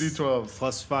on D12s. 2d12s.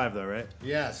 Plus 5 though, right?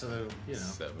 Yeah, so you know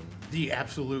 7. the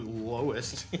absolute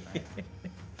lowest.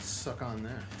 Suck on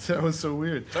that. That was so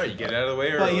weird. Sorry, you get out of the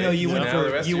way early. But you know, you Now went the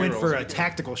for rest you of your went for rolls a are good.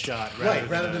 tactical shot, Right,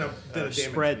 rather than a damage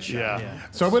spread shot. shot. Yeah.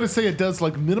 So I'm going to say it does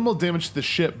like minimal damage to the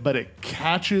ship, but it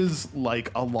catches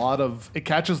like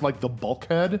the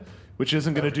bulkhead, which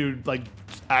isn't going to do like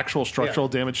actual structural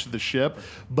damage to the ship,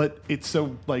 but it's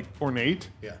so like ornate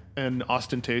Yeah. and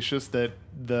ostentatious that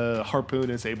the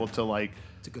harpoon is able to like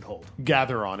It's a good hold.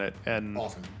 gather on it and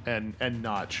Awesome. and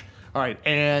notch. All right,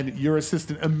 and your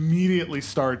assistant immediately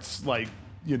starts like,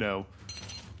 you know,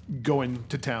 going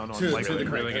to town on To- like to the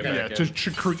crate, really okay. get yeah, back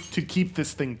in. to keep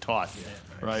this thing taut,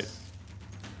 right?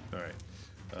 All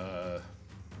right,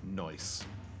 nice.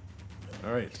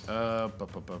 All right, I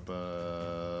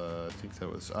think that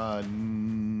was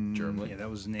Germany. Yeah, that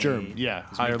was Nate. Germ. Yeah,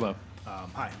 high or low?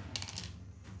 High.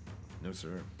 No,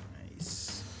 sir.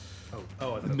 Nice. Oh,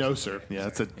 I thought it No, was- sir. Yeah,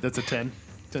 that's a 10.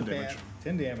 10 damage.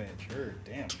 10 damage. Sure.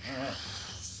 Damn. All right.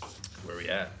 Where we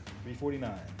at?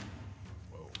 349.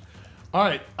 All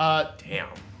right, Damn.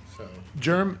 So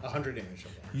Germ, 100 damage so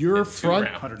far. your In 2 front.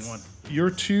 rounds. 101. Your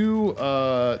two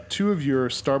of your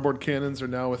starboard cannons are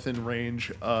now within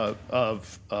range of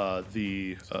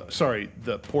the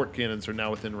port cannons are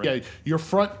now within range. Yeah, your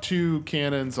front 2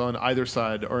 cannons on either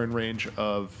side are in range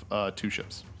of 2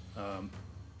 ships.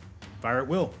 Fire at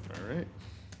will. All right.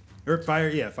 Or fire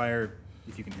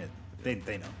if you can hit. They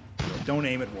know. Don't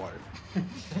aim at water.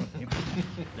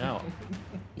 Now,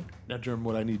 Jerm,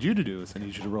 what I need you to do is I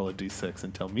need you to roll a d6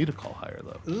 and tell me to call high or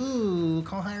low. Ooh,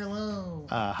 call high or low.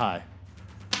 High.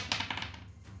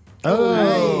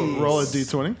 Oh, roll a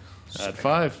d20. Add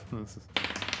 5. This is-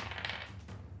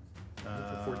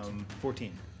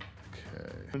 14.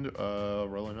 Okay. And,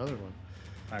 roll another one.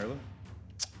 High or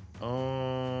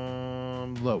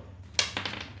low? Low.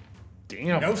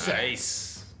 Damn. No sir.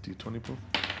 Nice. D20 pool.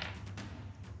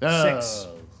 6.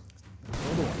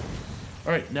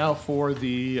 All right, now for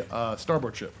the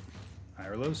starboard ship. High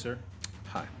or low, sir?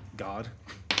 High. God.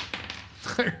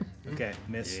 Okay,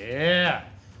 miss. Yeah.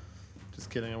 Just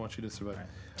kidding. I want you to survive.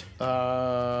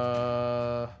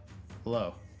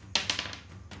 Low.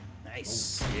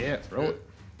 Nice. Yeah. Throw it.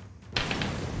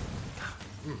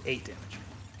 8 damage.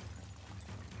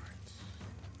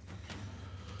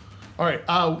 All right.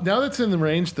 Now that's in the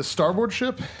range, the starboard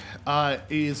ship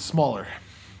is smaller.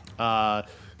 The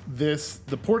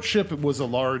port ship was a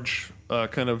large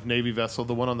kind of navy vessel.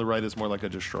 The one on the right is more like a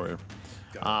destroyer,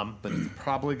 but it's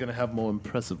probably going to have more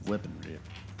impressive weaponry.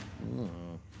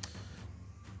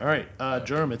 All right,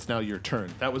 Germ, it's now your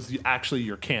turn. That was actually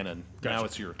your cannon. Now Gotcha.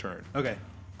 it's your turn. Okay.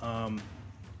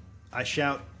 I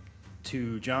shout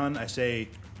to John. I say,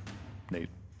 Nate.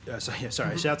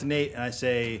 sorry. I shout to Nate and I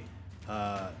say,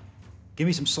 give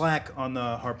me some slack on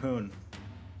the harpoon.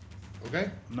 Okay.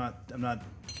 I'm not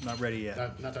ready yet.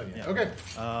 Not done yet. Yeah. Okay.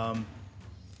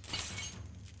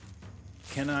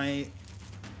 Can I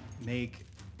make?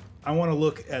 I want to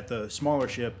look at the smaller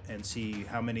ship and see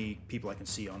how many people I can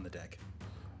see on the deck.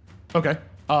 Okay.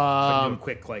 I can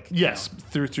do a quick Yes, count.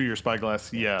 through your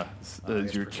spyglass. Yeah, guess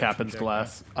your perception captain's check,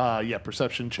 glass. Yeah,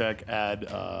 perception check. Add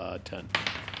 10.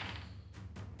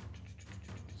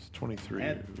 It's 23.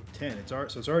 Add 10. So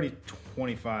it's already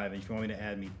 25. And if you want me to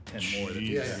add me 10 more, that's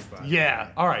Yeah. 35. Yeah.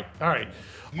 All right.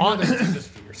 You know that dude is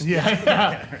fierce.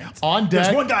 Yeah. On deck.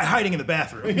 There's one guy hiding in the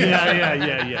bathroom.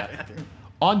 Yeah.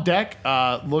 On deck,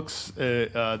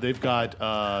 they've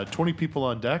got 20 people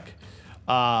on deck,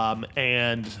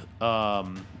 and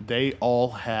they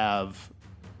all have.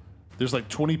 There's like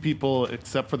 20 people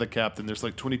except for the captain. There's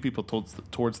like 20 people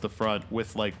towards the front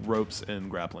with like ropes and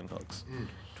grappling hooks.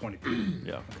 20 people.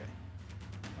 Yeah. Okay.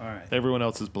 All right. Everyone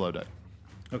else is below deck.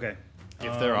 Okay.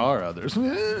 If there are others.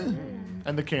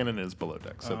 And the cannon is below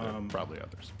deck, so there are probably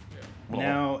others.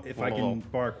 Now, if I can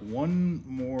bark one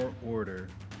more order,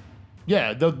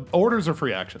 Yeah, the orders are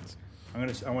free actions. I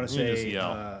want to You just say,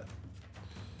 yell.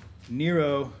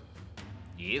 Nero,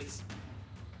 Yes.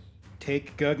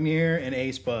 take Gugnir and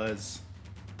Ace Buzz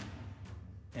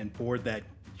and board that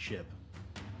ship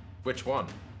Which one?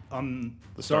 on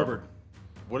the starboard.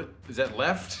 What is that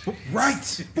left?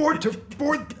 Right, board.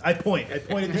 I point at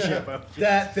the ship.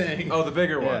 That thing. Oh, the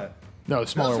bigger Yeah, one. No,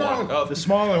 smaller one. Oh, the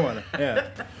smaller one. Yeah,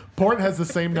 Port has the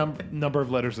same number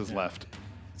of letters as left.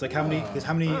 it's like how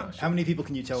many people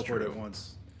can you teleport true. at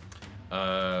once?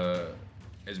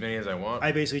 As many as I want.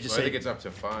 I basically just So I say- think it's up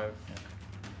to 5.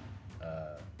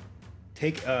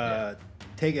 Take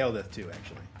Eldeth too,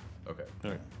 actually. Okay.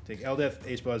 All right. Take Eldeth,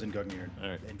 Ace Buzz, and Gugnir. All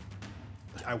right. And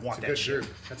I want that Good shit.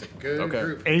 group. That's a good Okay.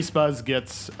 group. Ace Buzz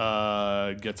gets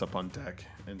up on deck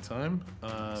in time,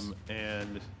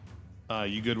 and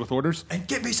you good with orders? And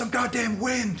get me some goddamn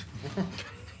wind.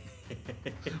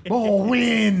 More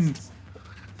wind.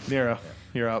 Nero,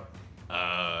 you're up.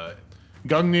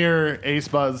 Gungnir, Ace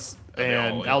Buzz,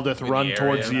 and all Eldith in run the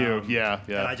towards area? you. Yeah,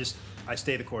 And yeah. I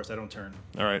stay the course. I don't turn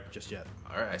All right. just yet.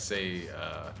 All right, I say,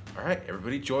 all right,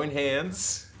 everybody join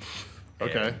hands.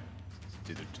 Okay.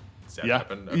 And- Does that Yeah.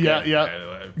 happen? Yeah, yeah.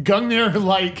 And, Gungnir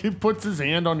like he puts his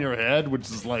hand on your head, which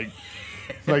is like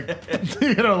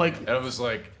you know, like and I was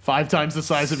like, 5 times the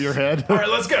size of your head. all right,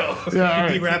 let's go. Yeah, all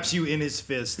He right. wraps you in his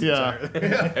fist. Yeah.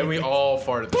 And we all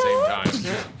fart at the same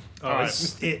time. Oh,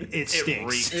 it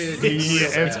stinks.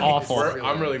 Yeah, it's awful.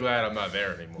 I'm really glad I'm not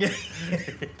there anymore.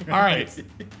 All right.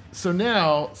 So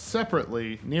now,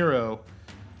 separately, Nero,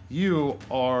 you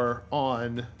are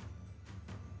on.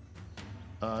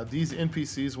 These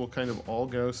NPCs will kind of all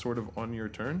go sort of on your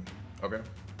turn, Okay.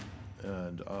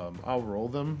 and I'll roll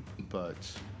them. But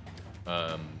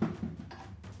Okay.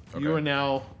 you are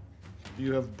now.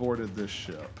 You have boarded this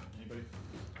ship. Anybody?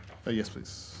 Yes,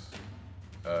 please.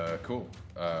 Cool.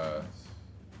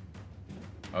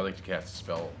 I'd like to cast a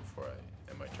spell before I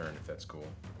end my turn, if that's cool.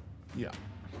 Yeah.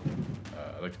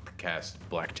 I'd like to cast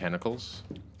Black Tentacles.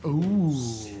 Ooh.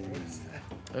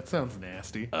 That sounds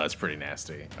nasty. It's pretty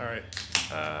nasty. All right.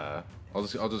 I'll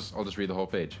just read the whole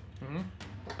page.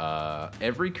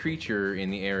 Every creature in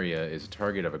the area is a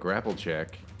target of a grapple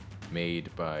check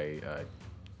made by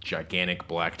gigantic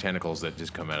black tentacles that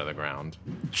just come out of the ground.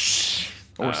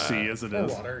 Or C as it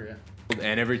is. Water, yeah.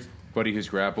 And everybody who's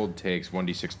grappled takes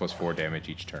 1d6 plus 4 damage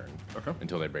each turn. Okay.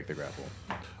 Until they break the grapple.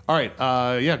 All right.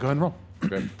 Yeah. Go ahead and roll.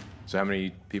 Okay. So how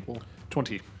many people?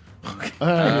 20.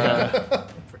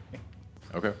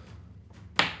 Okay.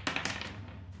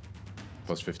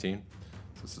 Plus 15.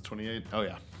 This is 28. Oh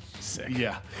yeah. Sick.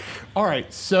 Yeah. All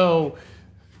right. So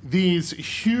these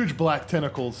huge black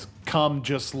tentacles come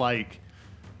just like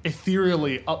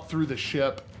ethereally up through the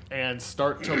ship and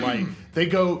start to like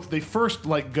they first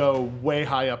like go way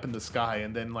high up in the sky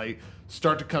and then like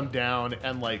start to come down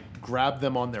and like grab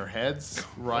them on their heads,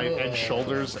 right, and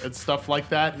shoulders and stuff like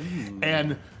that.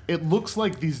 And it looks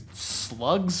like these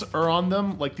slugs are on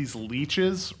them, like these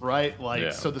leeches, right? Like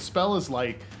Yeah. so the spell is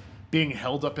like being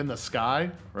held up in the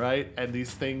sky, right? And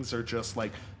these things are just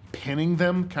like pinning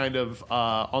them kind of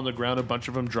on the ground. A bunch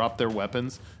of them drop their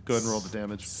weapons. Go ahead and roll the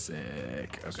damage.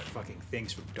 Sick. Okay. Fucking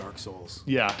things from Dark Souls.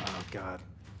 Yeah. Oh god.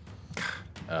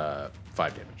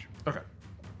 5 damage. Okay.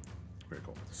 Very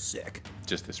cool. Sick.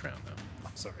 Just this round, though.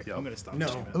 Sorry. Yep. I'm gonna stop. No.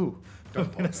 saying that. Ooh. Don't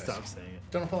I'm gonna apologize. stop saying it.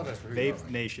 Don't apologize for who you Vape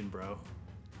are. Nation, bro.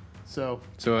 So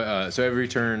So every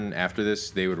turn after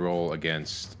this, they would roll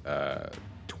against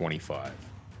 25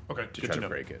 okay, to good try to to know.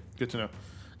 break it. Good to know.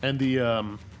 And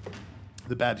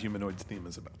the bad humanoids theme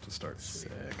is about to start.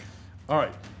 Sick. All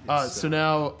right. So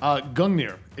now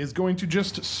Gungnir is going to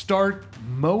just start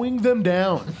mowing them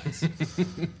down.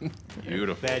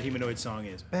 Beautiful. Bad humanoid song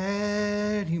is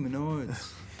Bad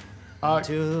Humanoids.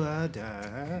 Until I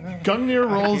die. Gungnir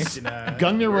rolls. deny.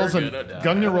 Gungnir rolls We're a gonna die.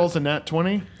 Gungnir rolls a nat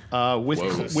 20 Whoa.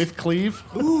 with cleave.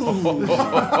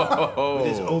 With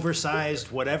his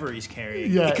oversized whatever he's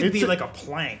carrying. Yeah, it could it's be a- like a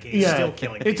plank and he's Yeah, still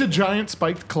killing it's a people. giant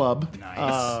spiked club. Nice.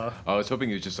 I was hoping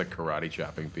he was just like karate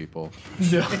chopping people.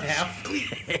 Yeah.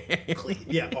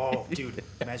 Yeah, oh, dude.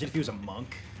 Imagine if he was a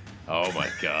monk. Oh my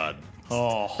god.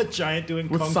 Oh, A giant doing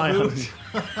with kung silence.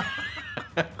 fu.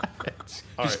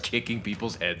 Just kicking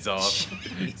people's heads off.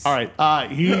 All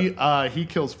right. He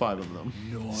kills 5 of them.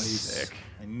 Sick.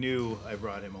 I knew I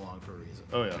brought him along for a reason.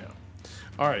 Oh yeah.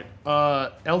 All right.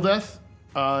 Eldeth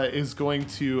is going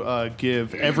to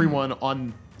give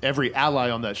every ally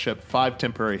on that ship 5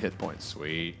 temporary hit points.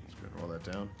 Sweet. Roll that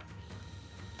down.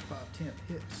 5 temp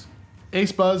hits.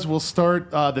 Ace Buzz will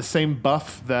start the same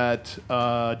buff that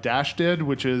Dash did,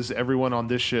 which is everyone on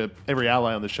this ship, every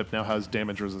ally on this ship now has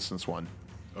damage resistance 1.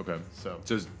 Okay. So-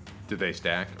 did they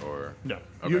stack or No,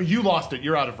 Okay. you lost it.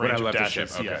 You're out of when range I left of the ship?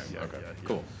 dashes. Okay. Yeah, okay. yeah.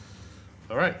 Cool.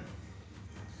 All right.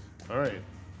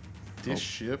 This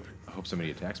ship. I hope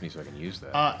somebody attacks me so I can use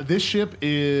that. This ship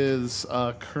is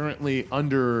currently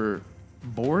under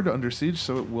siege,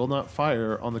 so it will not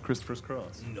fire on the Christopher's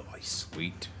Cross. Nice.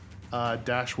 Sweet.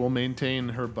 Dash will maintain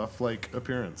her buff-like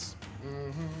appearance.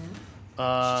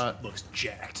 Looks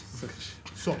jacked.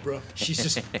 What's up, bro? She's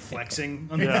just flexing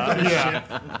on the back of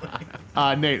the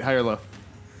ship. Nate, high or low?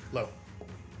 Low.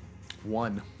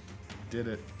 1. Did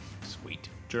it. Sweet.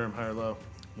 Germ, high or low?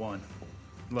 1.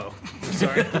 Low.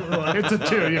 Sorry. It's a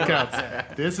 2. You counts.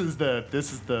 This is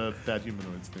the bad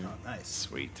humanoids thing. Nice.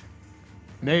 Sweet.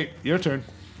 Nate, your turn.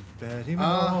 Bad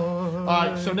humanoids. All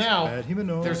right, so now Bad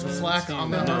humanoids. There's some slack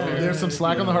on the harpoon. there's some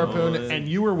slack on the harpoon, and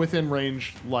you were within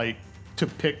range, like, to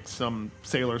pick some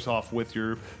sailors off with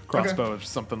your crossbow or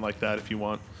something like that if you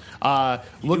want. You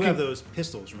Look have at those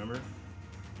pistols, remember?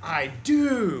 I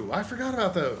do. I forgot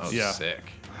about those. Oh, Yeah. sick.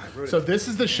 so this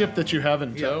is the ship that you have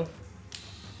in tow.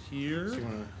 Here.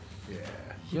 Yeah.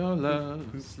 Your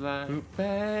love's like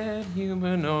bad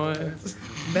humanoids.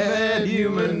 Bad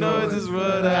humanoids is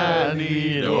what I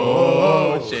need.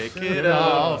 Oh, shake it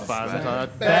off.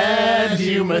 Bad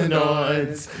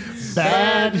humanoids.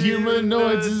 Bad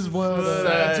humanoids is what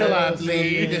Until I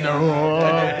bleed.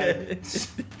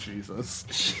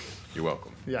 Jesus. You're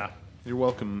welcome. Yeah. You're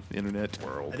welcome, internet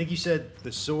world. I think you said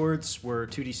the swords were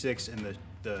 2d6 and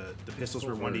the pistols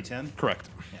were 1d10. Correct.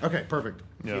 Okay, perfect.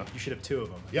 Yeah. You should have two of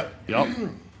them. Yep. Yep.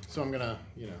 So I'm gonna,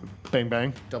 Bang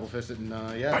bang. double fist it and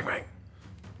yeah. Bang, bang.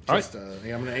 All Just,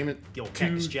 yeah, I'm gonna aim it. The old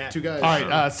Cactus Jack. Two guys. All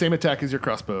right. Same attack as your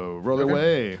crossbow. Roll Okay.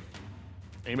 away.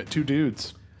 Aim at 2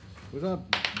 dudes. What's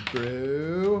up,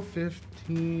 bro?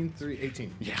 15, 3,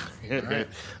 18. Yeah. right.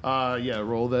 Yeah.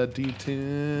 Roll that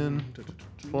d10.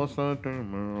 Plus that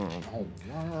damage. Oh,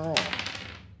 wow.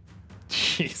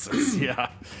 Jesus. Yeah.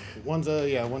 One's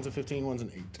a 15, one's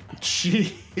an 8.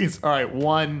 Jeez. All right.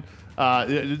 One.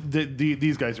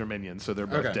 These guys are minions, so they're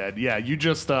both Okay. dead. Yeah. You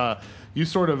just you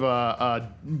sort of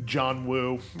John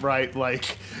Woo, right?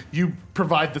 Like you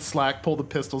provide the slack, pull the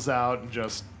pistols out, and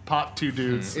just pop 2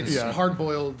 dudes. It's yeah. hard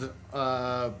boiled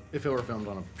if it were filmed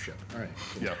on a ship. All right.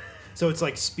 Yeah. So it's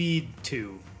like Speed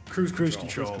 2. Cruise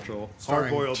control. Cruise control. Hard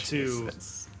boiled Starring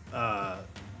 2.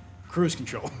 Cruise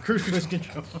control. Cruise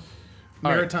control.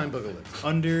 Maritime Boogaloo.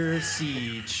 Under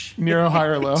Siege Nero, high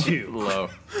or low? 2. Low.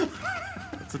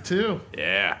 It's a 2.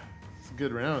 Yeah. It's a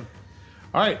good round.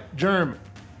 All right, Germ,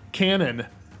 cannon.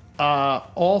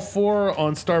 All 4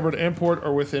 on starboard and port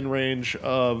are within range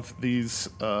of these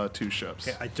 2 ships.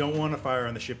 I don't want to fire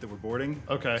on the ship that we're boarding.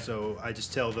 Okay. So I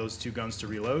just tell those 2 guns to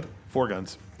reload. 4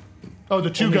 guns. Oh, the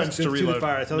 2 Only guns to the 2 reload.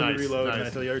 fire. I tell them Nice, to reload, and nice. then I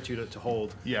tell the other 2 to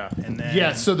hold. Yeah. And then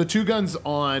Yeah, so the 2 guns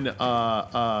on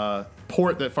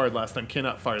port that fired last time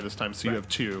cannot fire this time, so you have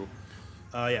 2.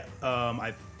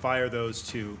 I fire those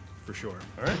 2 for sure.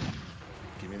 All right.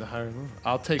 Give me the higher one.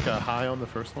 I'll take a high on the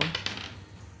first one.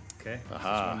 Okay. Aha.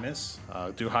 Just one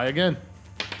miss. Do high again.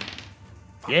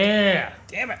 Yeah.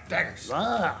 Damn it! Daggers.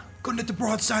 Couldn't hit the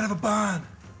broadside of a barn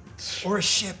or a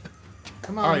ship.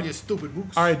 Come on, All right. you stupid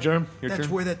mooks. All right, Germ, your That's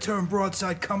turn. where that term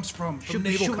broadside comes from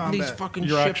naval combat. fucking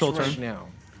Your ships actual right turn. now.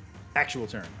 Actual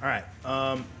turn. All right.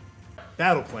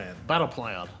 Battle plan. Battle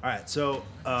plan. All right. So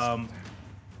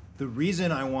the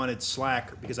reason I wanted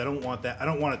slack because I don't want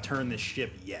to turn this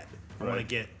ship yet. I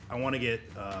want to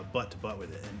get butt to butt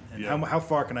with it. And Yeah. how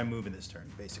far can I move in this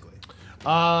turn? Basically,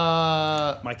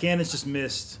 Uh, my cannons just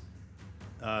missed.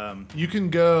 you can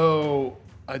go.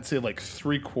 I'd say like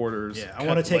 3/4. Yeah, I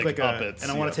want to take up it.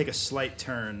 and I want to take a slight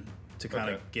turn to kind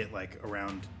of Okay. get like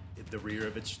around the rear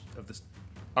of the.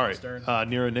 All right. stern.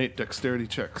 Nero, Nate, dexterity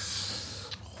checks.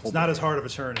 It's not as hard of a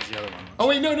turn as the other one. Was. Oh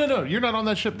wait, no. You're not on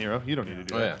that ship, Nero. You don't need to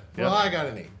do Oh, that. Well, I got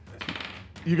an 8.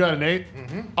 You got an 8.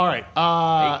 All right.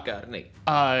 Got an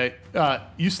 8.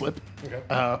 You slip. Okay.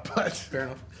 But Fair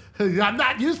enough. I'm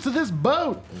not used to this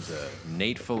boat. It's a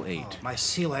Nateful 8. My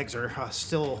sea legs are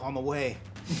still on the way.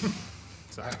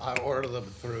 So I ordered them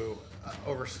through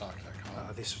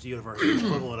overstock.com. This universe is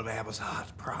equivalent of Amazon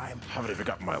Prime. Haven't even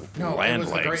got my No, land it was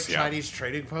the legs Great yet. Chinese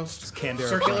Trading Post Canberra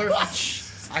circular.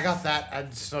 I got that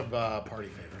and some party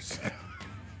favors.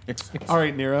 All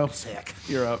right, Nero. Sick.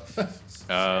 You're up.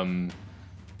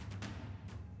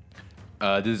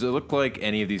 Does it look like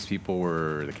any of these people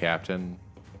were the captain?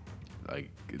 Like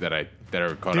that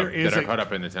are caught There up is that are a- caught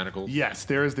up in the tentacles? Yes,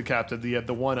 there is the captain.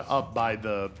 The one up by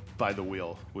the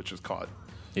wheel, which is caught.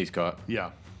 He's caught.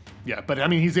 Yeah. But I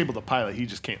mean, he's able to pilot. He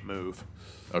just can't move.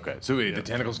 Okay. So wait, the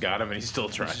tentacles got him and he's still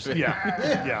trying.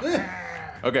 Yeah.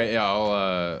 Okay, yeah,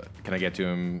 I'll can I get to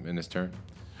him in this turn?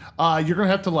 You're gonna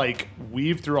have to like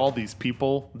weave through all these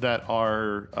people that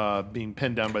are being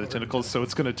pinned down by the tentacles. So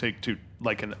it's gonna take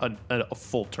a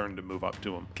full turn to move up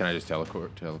to him. Can I just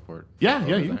teleport? Yeah. over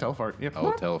You can there? teleport. Yep. I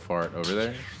will teleport over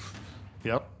there,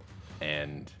 Yep.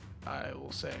 and I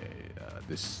will say,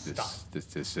 this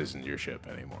isn't your ship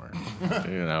anymore.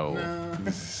 You know,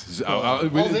 this- include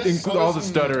all all this the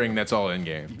stuttering. That's all in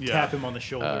game. Yeah. Tap him on the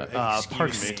shoulder.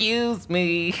 Pardon me. Excuse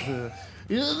me.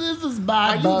 This is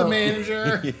my Are you boat. the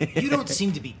manager? You don't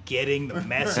seem to be getting the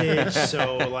message,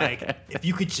 so like, if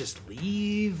you could just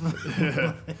leave.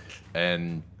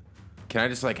 And can I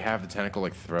just like have the tentacle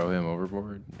like throw him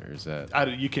overboard, or is that?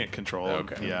 You can't control him.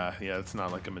 Okay. Yeah. It's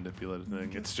not like a manipulative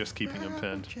thing. It's just keeping him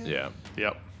pinned. Yeah.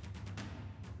 Yep.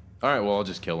 All right, well, I'll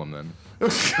just kill him then.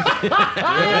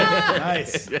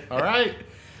 Nice. All right.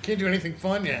 Can't do anything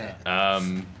fun yet.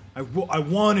 I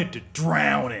wanted to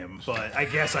drown him, but I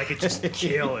guess I could just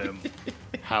kill him.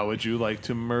 How would you like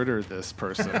to murder this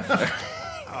person?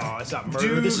 Oh, it's not murder.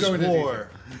 Do This go is into war.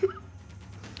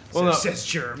 Well, no. Says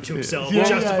Germ to himself, Yeah,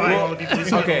 justifying yeah. all the people he's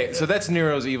killed. Okay, so that's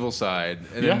Nero's evil side,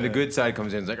 and then Yeah. the good side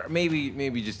comes in. It's like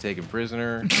maybe just take him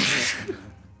prisoner.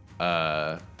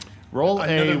 Roll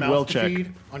Another a mouth will to check.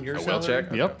 feed on your A will salary?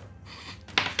 check? Yep.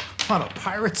 On a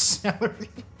pirate's salary.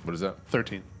 What is that?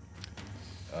 13.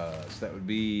 So that would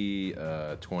be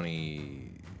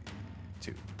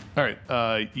 22. All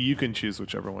right. You can choose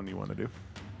whichever one you want to do.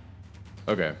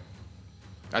 Okay.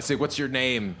 I say, what's your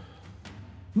name?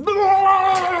 He's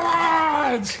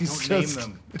Don't name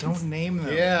them. Don't name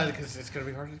them. Yeah, because it's going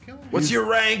to be hard to kill him. What's your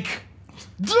rank?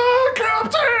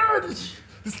 Captain!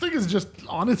 This thing is just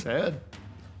on his head.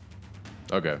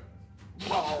 Okay.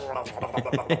 All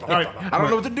right. I don't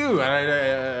know what to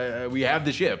do. We have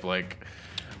the ship. Like,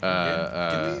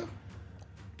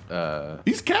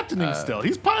 He's captaining still.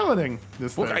 He's piloting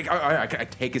this well, thing. I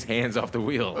take his hands off the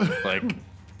wheel. Like,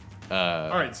 All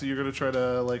right. So you're gonna try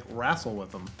to like wrestle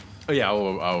with him. oh yeah,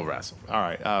 I'll wrestle. All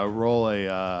right. Roll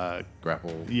a.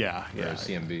 Grapple. Yeah. Or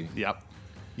CMB. Yep.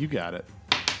 You got it.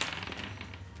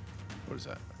 What is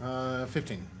that?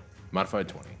 15. Modified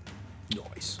 20.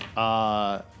 Nice.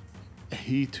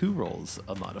 He too rolls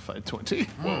a modified 20.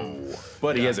 Whoa.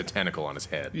 But he has a tentacle on his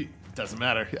head. Doesn't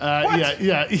matter.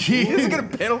 Yeah. He Does it get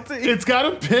a penalty? It's got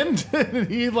him pinned. And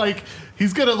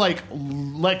he's gonna like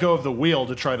let go of the wheel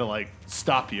to try to like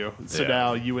stop you. So Yeah.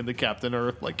 now you and the captain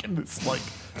are like in this like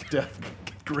death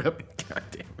grip. God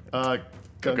damn it.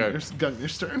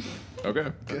 Gugnir's turn.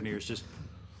 Okay. Gunnier's just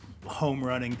home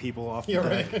running people off the Yeah,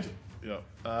 deck. right. Yep.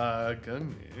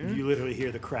 Gugnir. You literally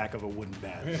hear the crack of a wooden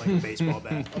bat, like a baseball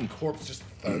bat. A corpse just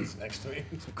thuds next to me.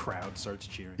 The crowd starts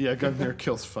cheering. Yeah, Gugnir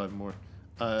kills 5 more.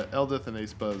 Eldith and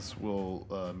Ace Buzz will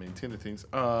maintain the things.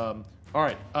 All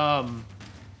right.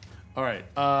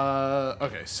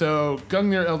 Okay, so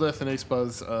Gugnir, Eldith, and Ace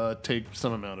Buzz take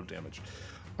some amount of damage.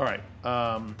 All right.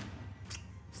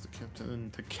 It's the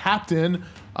captain. The captain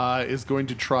is going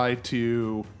to try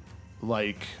to,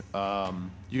 like,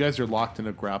 you guys are locked in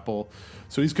a grapple,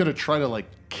 so he's going to try to like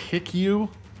kick you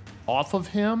off of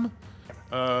him.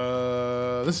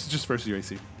 This is just versus your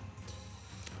AC.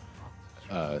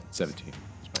 17.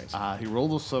 That's my AC. He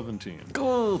rolled a 17.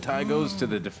 Cool. Tie goes to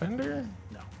the defender.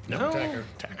 No.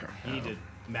 Attacker. You need to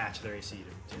match their AC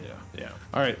to Yeah.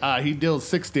 All right. He deals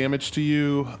 6 damage to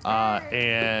you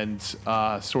and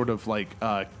sort of like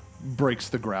breaks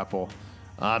the grapple.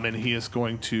 And he is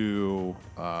going to.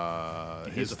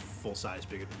 He's a full size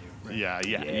bigger than you. Right?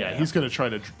 Yeah. He's going to try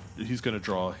to. He's going to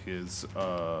draw his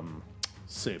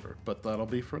saber, but that'll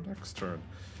be for next turn.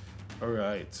 All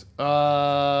right.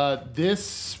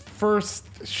 This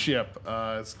first ship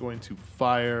is going to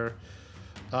fire.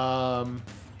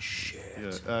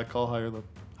 Shit. Yeah, call high or low.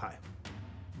 Hi.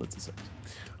 What's it say?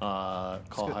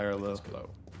 Call high or low. Low.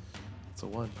 It's a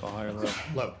 1. Call high or low.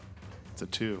 Low. It's a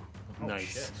 2. Oh,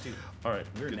 Nice. shit, dude. All right.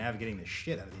 We were navigating the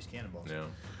shit out of these cannonballs. Yeah.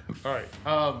 All right.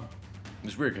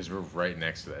 It's weird because we're right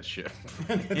next to that ship.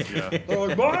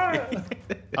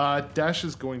 Dash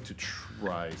is going to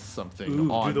try something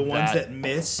Ooh, on do the ones that that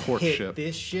miss port hit ship.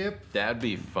 this ship? That'd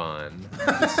be fun.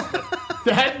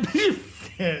 That'd be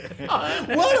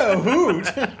What a hoot!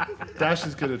 Dash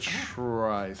is gonna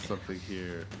try something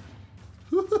here.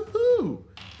 Hoo-hoo-hoo.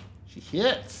 She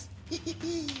hits.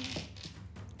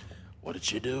 What did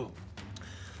she do?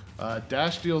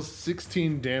 Dash deals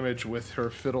 16 damage with her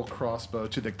fiddle crossbow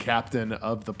to the captain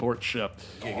of the port ship.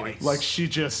 Like she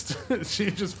just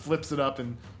flips it up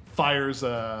and fires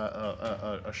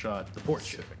a shot. The port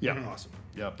ship. Yeah. Awesome.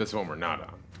 Yep. That's the one we're not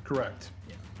on. Correct.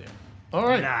 Yeah. All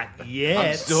right. Not yet.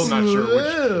 I'm still not sure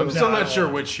which. I'm still No. not sure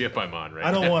which ship I'm on right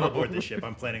I don't now. want to board the ship.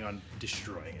 I'm planning on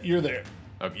destroying it. You're there.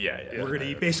 Okay, yeah. We're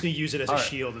gonna basically use it as a Alright.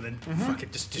 shield and then fucking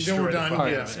just Then destroy we're the done. fucking- All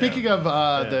right. Yeah. Speaking of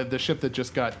the ship that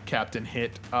just got captain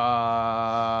hit,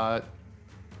 call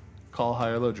high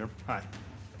or low, Jim. Hi.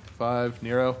 5,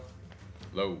 Nero.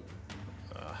 Low.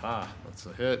 Aha, that's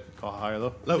a hit. Call high or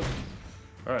low. Low.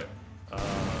 All right.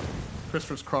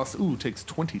 Christopher's cross. Ooh, takes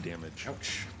 20 damage.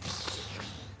 Ouch.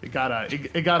 It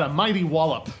got a mighty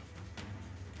wallop.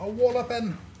 A wall up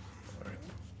and.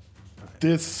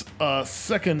 This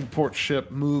second port ship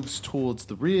moves towards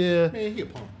the rear. Man, he a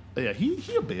punk. Yeah, he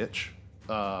a bitch.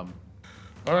 All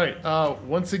right.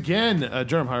 Once again,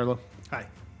 Germ, high or low. Hi.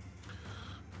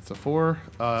 It's a 4.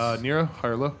 Nero, high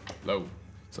or low. Low.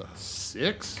 It's a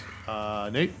 6.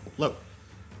 Nate, Low.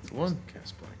 it's a 1.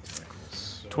 Cast black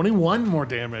tentacles. 21 more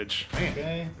damage.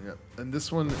 Okay. Yep. And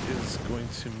this one is going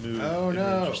to move. Oh in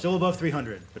no! range. Still above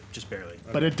 300, but just barely.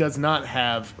 But it does not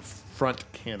have front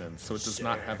cannons, so it does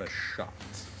not have a shot.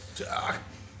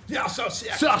 Yeah, so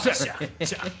sick.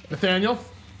 Nathaniel?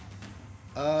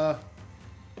 I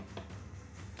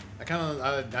kind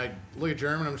of I look at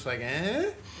German. I'm just like,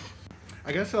 eh.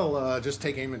 I guess I'll just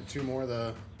take aim at two more of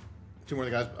the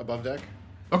guys above deck.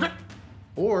 Okay.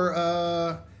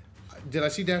 Or did I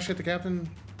see Dash hit the captain?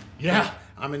 Yeah.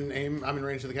 I'm in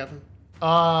range of the captain.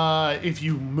 If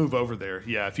you move over there,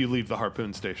 yeah. If you leave the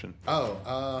harpoon station.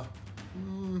 Oh,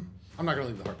 I'm not gonna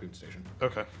leave the harpoon station.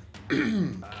 Okay.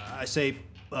 I say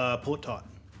pull it taut.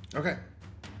 Okay.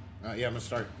 Yeah, I'm gonna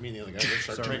start. Me and the other guy. Let's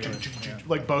start Sorry. training.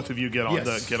 Like both of you get on Yes.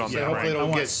 the Yeah, that hopefully rank.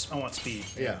 it'll I want speed.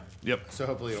 Yeah. Yep. So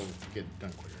hopefully it'll get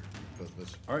done quicker. Both of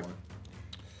us. All right.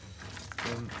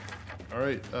 All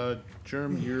right,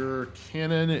 Germ, your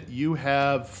cannon. You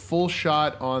have full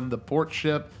shot on the port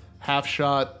ship, half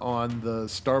shot on the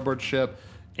starboard ship,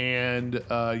 and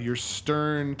your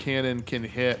stern cannon can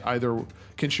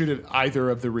shoot at either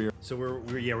of the rear. So we're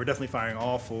definitely firing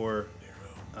all four.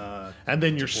 And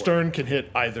then your stern can hit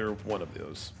either one of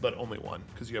those, but only one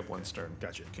because you have one stern.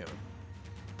 Gotcha. Cannon.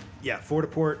 Yeah, 4 to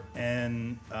port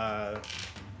and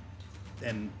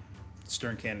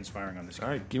stern cannons firing on this guy.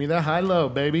 All right, give me that high-low,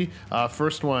 baby.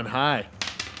 First one, high.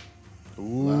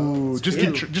 Ooh,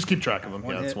 just keep track of them.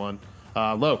 One Yeah, that's hit. one.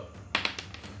 Low.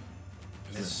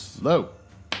 Miss. Low.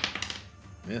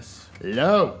 Miss.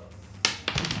 Low.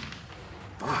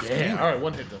 Yeah. All right,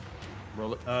 one hit though.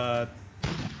 Roll it.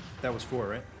 That was 4,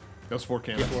 right? That was 4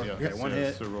 cannons. four. Yeah. Okay, one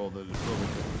hit. So roll the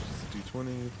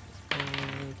d20.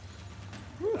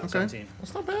 Okay. 17.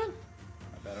 That's not bad.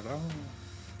 Not bad at all.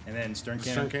 And then stern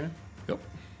cannon Stern cannon. Yep.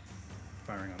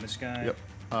 firing on this guy. Yep.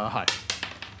 High.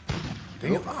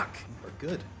 Dang it. Fuck. We're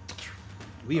good.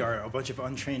 We are a bunch of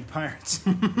untrained pirates.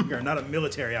 We are not a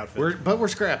military outfit. We're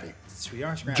scrappy. We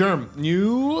are scrappy. Germ,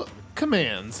 new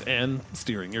commands and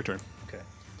steering. Your turn. Okay.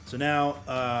 So now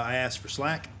I ask for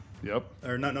slack. Yep.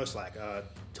 Or no slack.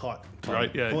 Taut.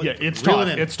 Right. Yeah. Pull it- Yeah. It's Reeling taut.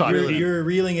 in. It's taut. You're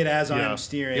reeling it as Yeah. I'm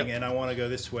steering, Yep. and I want to go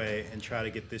this way and try to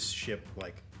get this ship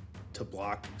to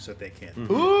block so that they can't.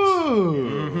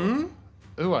 Ooh.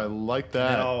 Ooh, I like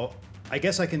that. Now, I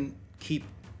guess I can keep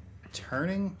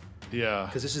turning Yeah.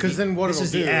 because this is 'Cause then what this it'll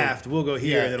is the do- aft. We'll go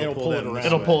here, Yeah, and it'll it'll pull pull it it around. around.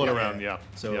 It'll pull it Yeah, around. yeah. Yeah.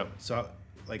 So Yep. so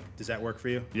does that work for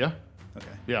you? Yeah. Okay.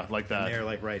 Yeah. Like And that.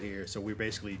 they're right here, so we're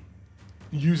basically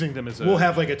Using them as a. we'll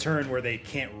have a turn where they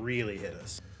can't really hit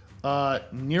us.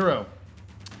 Nero.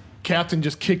 Captain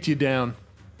just kicked you down.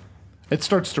 It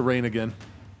starts to rain again.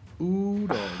 Ooh,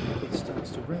 dog. It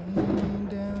starts to rain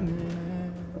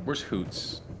down Where's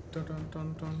Hoots? Dun, dun,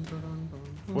 dun, dun, dun,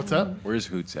 dun. What's that? Where's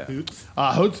Hoots at?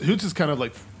 Hoots is kind of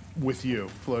like with you,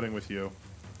 floating with you.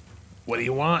 What do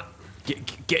you want?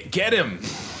 Get him!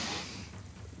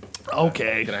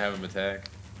 Okay. Can I have him attack?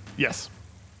 Yes.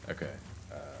 Okay.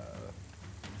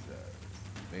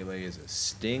 Melee is a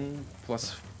sting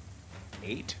plus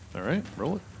 8. All right.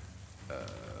 Roll it.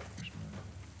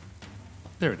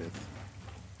 There it is.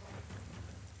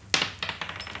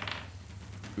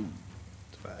 Ooh,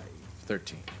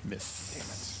 13.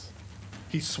 Miss.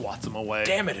 He swats him away.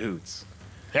 Damn it, Hoots.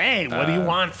 Hey, what do you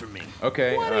want from me?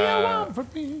 Okay. What do you want from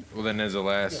me? Well, then, as a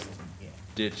last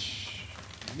ditch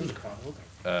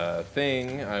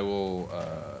thing, I will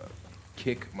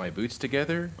kick my boots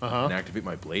together and activate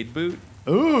my blade boot.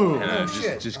 Ooh. And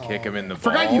just kick him in the balls.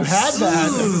 Forgot you had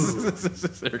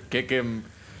that. Or kick him.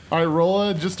 All right,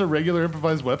 roll just a regular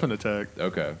improvised weapon attack.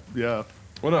 Okay. Yeah.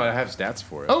 Well, no, I have stats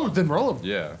for it. Oh, then roll him.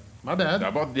 Yeah. My bad.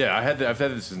 I've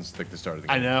had this since like the start of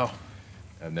the I game. know.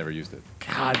 I've never used it.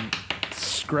 God,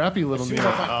 scrappy little soon Nero.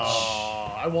 as I find-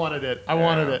 Oh, I wanted it. I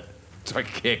wanted it. So I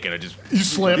kick and I just. You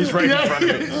slip. He's right yeah. in front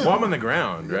of me. Well, I'm on the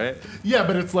ground, right? Yeah,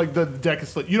 but it's like the deck is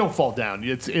split. You don't fall down.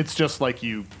 It's just like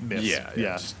you miss. Yeah.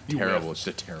 Yeah. It's You terrible. whiff. It's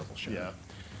a terrible shot. Yeah.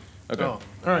 Okay. Oh,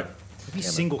 all right. Maybe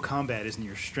single combat isn't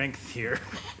your strength here.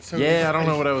 Yeah, I don't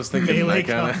know what I was thinking. Melee Like,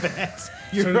 kinda- combat.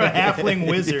 You're a halfling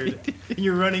wizard.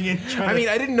 You're running in. I mean,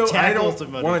 I didn't know. I tackle don't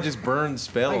somebody. want to just burn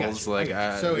spells. you, I Like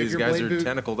got you. So if these your guys blade are boot-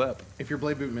 tentacled up. If your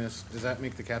blade boot miss, does that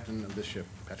make the captain of this ship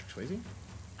Patrick Swayze?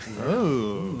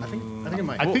 Oh. I think it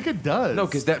might. I think it does. No,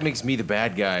 because that makes me the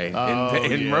bad guy in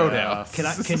yeah. Roadhouse.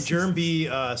 Can Germ be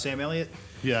Sam Elliott?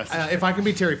 Yes. if I can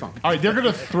be Terry Funk. All right, they're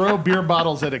gonna throw beer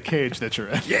bottles at a cage that you're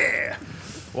in. Yeah.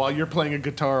 While you're playing a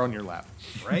guitar on your lap.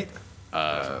 Right?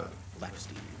 All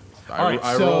right,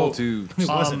 I so, roll to It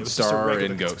wasn't. It was just a Star regular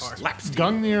and guitar. Ghost.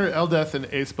 Gungnir, Eldeth, and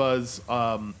Ace Buzz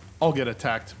all get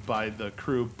attacked by the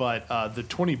crew, but the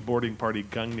 20 boarding party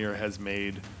Gungnir has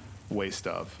made waste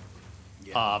of.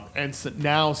 And so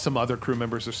now some other crew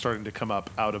members are starting to come up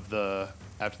out of the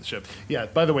ship. Yeah.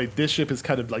 By the way, this ship is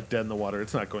kind of like dead in the water.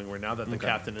 It's not going anywhere now that the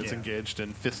captain is engaged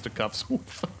in fisticuffs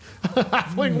with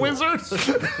halfling wizards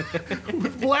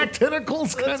with black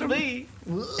tentacles. That's me.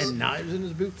 And knives in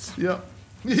his boots. Yeah.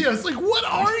 Yeah, it's like, what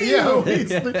are you?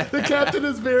 The captain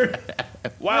is very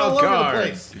Wild All over the card.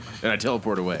 place. And I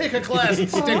teleport away. Pick a class and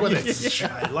stick with it.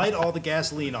 I light all the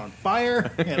gasoline on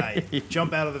fire and I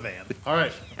jump out of the van. all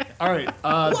right. All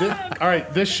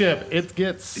right. This ship, it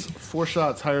gets 4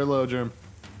 shots, high or low, Germ.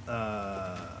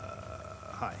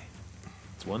 Hi.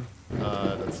 It's 1.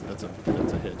 That's a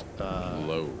hit.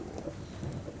 Low.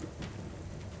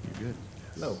 You're good.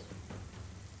 No.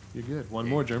 You're good. 1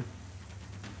 more, Germ.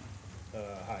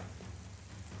 Hi.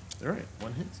 All right.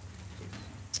 1 hit.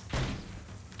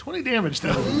 20 damage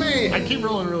though. Man. I keep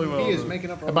rolling really well. He is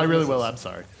making up for all By his really well, misses.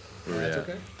 I'm sorry. Where we That's at?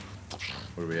 okay.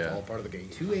 Where we All at? part of the game.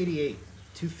 288.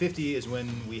 250 is when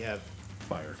we have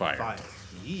Fire. fire.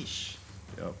 Yeesh.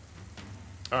 Yep.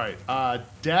 All right.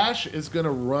 Dash is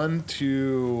gonna run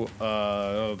to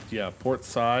port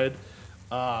side,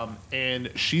 and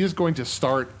she is going to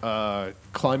start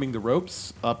climbing the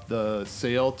ropes up the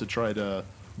sail to try to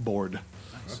board.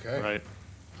 Okay.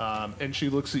 Right. And she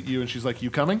looks at you and she's like,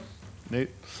 "You coming, Nate?"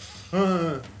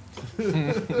 Whatever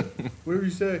you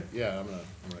say. Yeah, I'm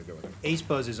gonna go with him. Ace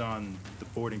Buzz is on the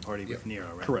boarding party with Yep.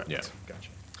 Nero, right? Correct. Yeah. Gotcha.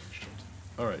 Shit.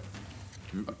 All right.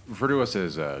 Refer to us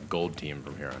as a gold team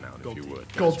from here on out, Gold if you team.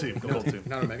 would. Gold team. Gold team.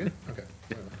 Not a Megan? Okay.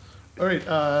 All right.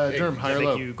 Germ, high Does or that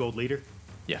low? make you gold leader?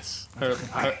 Yes. Germ.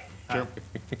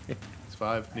 It's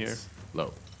 5 near.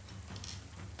 Low.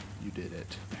 You did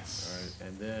it. Yes. All right.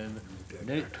 And then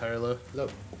Nate, high or low? Low.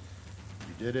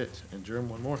 You did it. And Germ,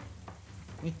 1 more.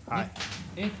 Hi.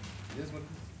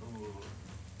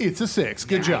 It's a 6.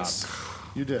 Good job.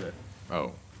 You did it.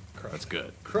 Oh, that's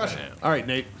good. Crush it. Damn. All right,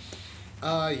 Nate.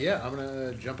 Yeah, I'm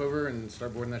gonna jump over and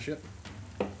start boarding that ship.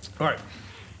 All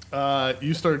right.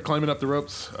 You started climbing up the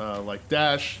ropes like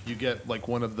Dash. You get like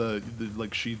one of the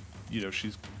like she's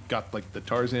got like the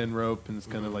Tarzan rope and it's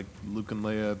kind of like Luke and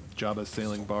Leia, Jabba's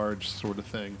sailing barge sort of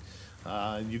thing.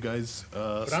 And you guys.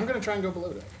 But I'm gonna try and go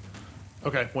below deck.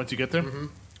 Okay. Once you get there.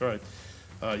 All right.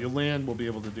 You'll land. We'll be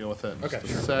able to deal with that in just Okay, a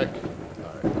sure. sec.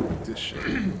 All right. This shit is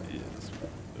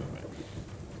moving.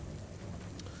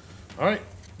 All right,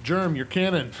 Germ, your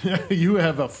cannon. You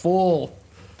have a full,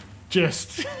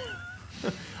 just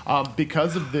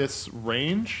because of this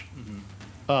range.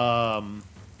 I'm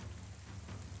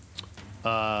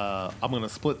gonna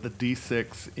split the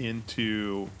D6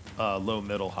 into low,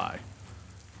 middle, high,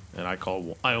 and I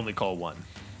only call 1.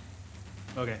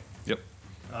 Okay. Yep.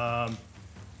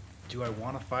 Do I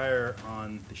want to fire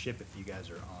on the ship if you guys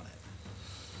are on it?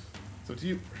 So it's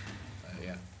you.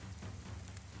 Yeah.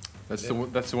 That's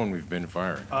the one we've been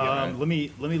firing. right? Let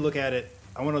me look at it.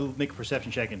 I want to make a perception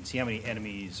check and see how many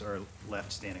enemies are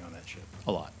left standing on that ship.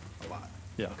 A lot. A lot.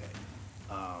 Yeah. Okay.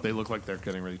 They look like they're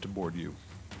getting ready to board you.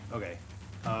 Okay.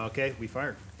 Okay. We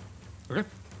fire. Okay.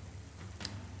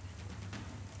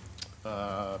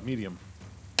 Medium.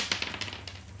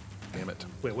 Damn it.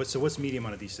 Wait. What's medium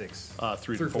on a D6?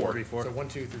 3 3, to 4. 3, 4. So 1,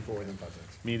 2, 3, 4, and then 5,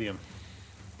 6. Medium.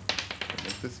 I'll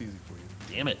make this easy for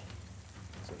you. Damn it.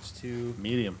 So it's 2.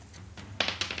 Medium.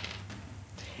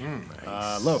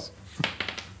 Nice. Low.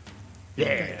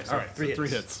 Yeah. All right. Three so 3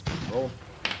 hits. hits. Roll.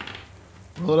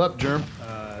 Roll it up, Germ.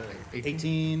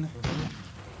 18.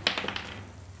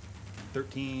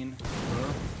 13.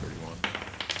 31.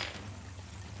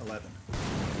 11.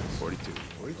 42.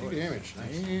 42 damage.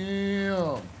 Nice. Damn.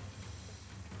 All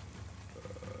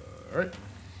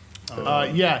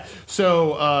right. Yeah.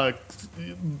 So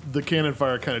the cannon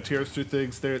fire kind of tears through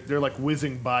things. They're like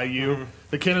whizzing by you.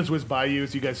 The cannons whiz by you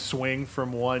as you guys swing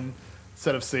from one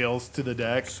set of sails to the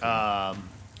deck.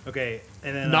 Okay.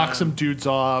 And then Knock some dudes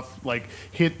off. Like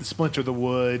splinter the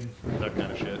wood. That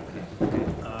kind of shit.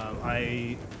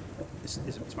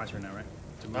 It's my turn now, right?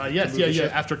 Yes. move Yeah. the Yeah.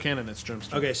 ship? After cannon, it's Germ's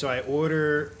turn. Okay, so I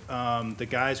order the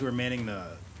guys who are manning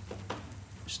the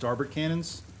starboard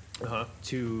cannons Uh-huh.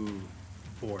 to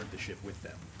board the ship with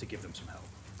them to give them some help.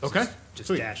 Okay. Just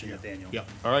Sweet. Dash and Nathaniel. Yeah.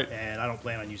 All right. And I don't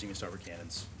plan on using the starboard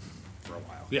cannons for a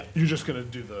while. Yeah. You're just gonna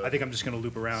do the. I think I'm just going to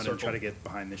loop around and Circle. try to get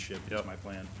behind this ship. Yep. That's my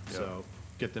plan. Yep. So,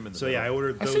 get them in the. so yeah, I middle.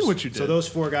 ordered those. I see what you did. So those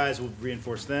 4 guys will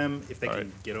reinforce them if they All can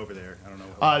right. get over there. I don't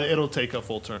know. It'll take a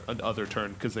full turn, another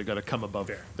turn, because they got to come above.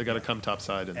 Fair. They got to come top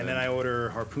side, and then I order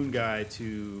harpoon guy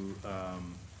to.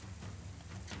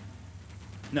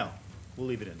 No, we'll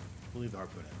leave it in. We'll leave the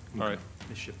harpoon in. All right.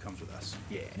 This ship comes with us.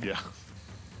 Yeah.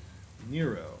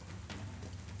 Nero.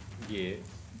 Yeah.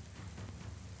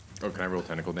 Oh, can I roll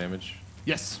tentacle damage?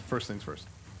 Yes. First things first.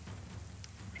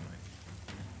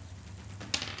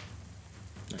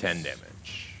 10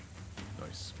 damage.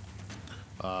 Nice.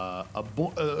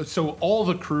 So all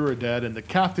the crew are dead, and the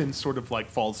captain sort of like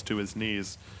falls to his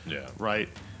knees. Yeah. Right.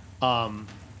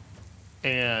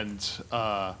 And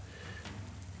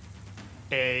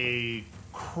a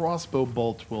crossbow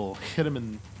bolt will hit him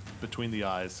in between the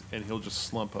eyes, and he'll just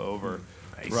slump over.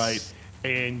 Nice. Right.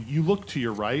 And you look to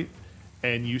your right,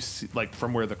 and you see, like,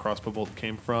 from where the crossbow bolt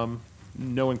came from,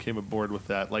 no one came aboard with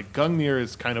that. Like, Gungnir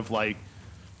is kind of like,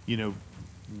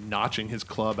 notching his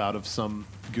club out of some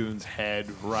goon's head,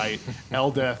 right?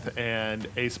 Eldeth and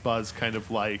Ace Buzz kind of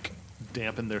like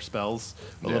dampen their spells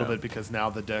a little bit because now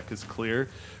the deck is clear,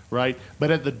 right?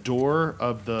 But at the door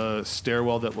of the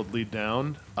stairwell that would lead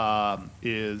down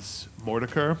is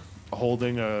Mordecai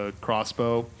holding a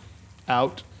crossbow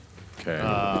out. Okay.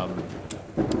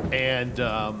 And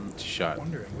she shot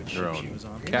Wondering which her ship she own was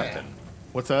on. captain.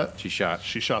 what's that? She shot.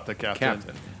 She shot the captain.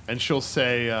 And she'll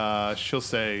say,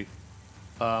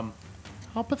 how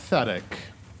pathetic.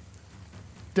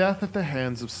 Death at the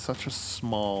hands of such a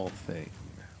small thing.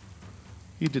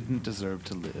 He didn't deserve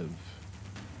to live.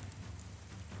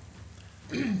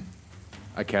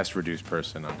 I cast Reduce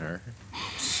Person on her.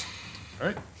 All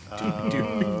right.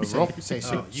 Say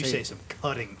You say some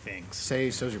cutting things. Say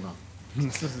so's your mom.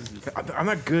 I'm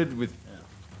not good with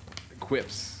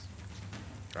quips.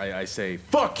 I say,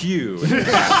 fuck you.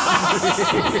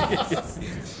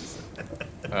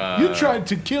 You tried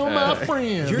to kill my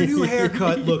friend. Your new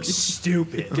haircut looks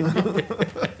stupid.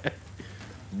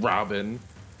 Robin.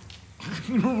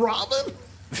 Robin?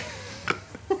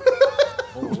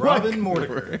 Robin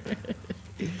Mordecai.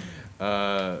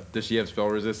 Does she have spell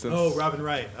resistance? Oh, Robin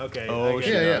Wright. Okay. Oh, I get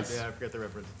she it. does. Yeah, I forgot the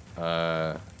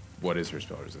reference. What is her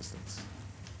spell resistance?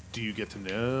 Do you get to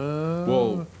know?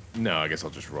 Well, no, I guess I'll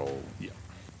just roll. Yeah.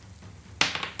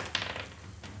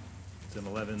 It's an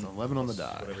 11. 11 on the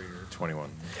die. Whatever your 21.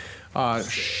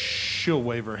 She'll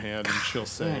wave her hand and she'll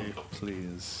say,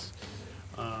 please.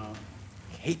 I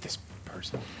hate this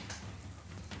person.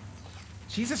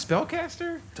 She's a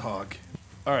spellcaster? Dog.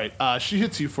 All right. She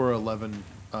hits you for 11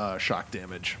 shock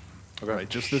damage. Okay. Right.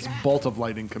 Just this bolt of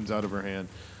lightning comes out of her hand.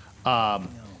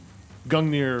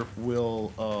 Gungnir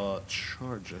will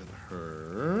charge at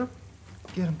her.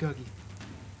 Get him, Guggy.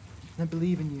 I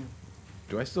believe in you.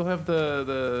 Do I still have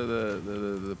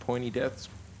the pointy death's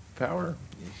power?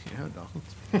 Yeah, no.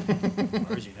 As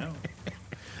far as you know.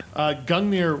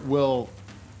 Gungnir will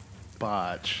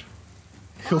botch.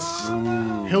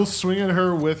 He'll swing at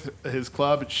her with his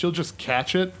club. She'll just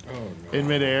catch it in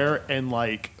midair and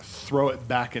like throw it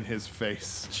back in his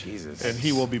face, Jesus. and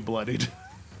he will be bloodied.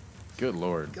 Good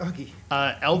lord. Guggy.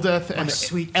 Eldeth and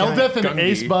sweet Eldeth and giant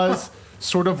Ace Gungy. Buzz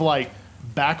sort of like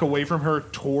back away from her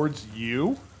towards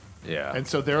you, Yeah. and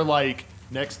so they're like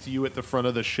next to you at the front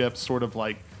of the ship, sort of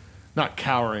like not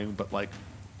cowering, but like,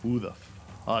 who the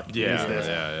fuck Yeah, is this?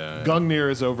 yeah.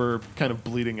 Gungnir is over, kind of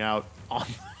bleeding out on.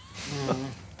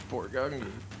 Poor Gungy.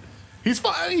 He's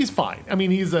fine. He's fine. I mean,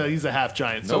 he's a half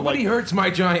giant. So Nobody like, hurts my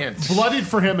giant. bloodied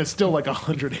for him is still like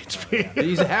 100 HP.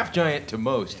 He's a half giant to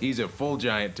most. He's a full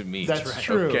giant to me. That's right.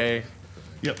 true. Okay.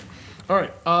 Yep. All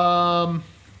right.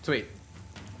 So wait,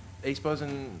 Ace Buzz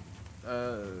and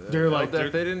They're like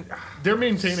Eldeth, they didn't. they're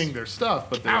maintaining their stuff,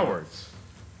 but they're Cowards.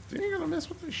 They ain't gonna mess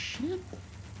with this shit.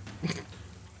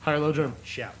 High or low, Jim?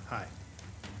 Shout. Hi.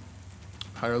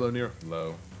 High or low, near?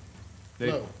 Low. Nate?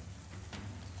 Low.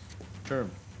 Term.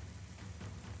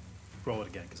 Roll it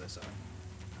again because I saw it.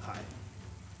 Hi.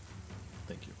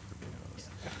 Thank you for being honest.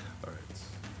 All right.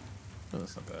 No,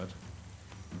 that's not bad.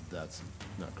 That's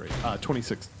not great.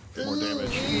 26 more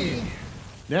damage.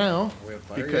 Now, we on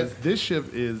fire because yet? this ship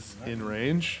is in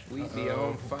range, We be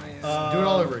on fire. Do it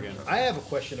all over again. I have a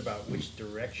question about which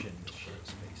direction the ship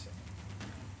is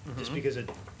facing. Just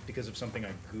because of something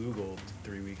I Googled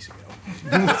 3 weeks ago.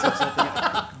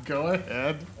 go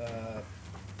ahead.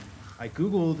 I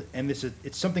Googled, and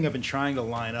it's something I've been trying to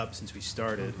line up since we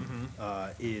started.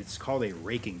 It's called a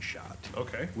raking shot.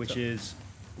 Okay. Which is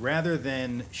rather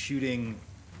than shooting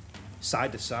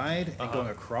side to side and going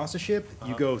across a ship,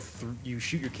 you go through. You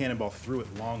shoot your cannonball through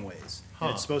it long ways, and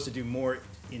it's supposed to do more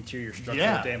interior structural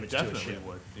Yeah, damage to a definitely ship.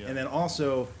 would, yeah. And then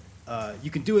also,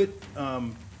 you can do it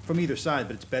from either side,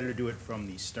 but it's better to do it from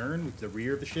the stern, with the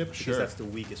rear of the ship, because Sure. that's the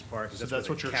weakest part. 'cause So where that's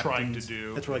the what you're trying to captain's-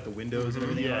 do. That's where like the windows and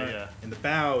everything Yeah, are. yeah. And the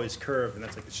bow is curved, and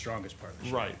that's like the strongest part of the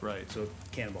ship. Right. So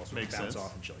cannonballs would Makes bounce sense.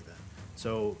 off and shit like that.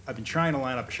 So I've been trying to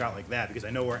line up a shot like that because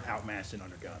I know we're outmatched and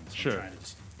under guns. So Sure. I'm trying to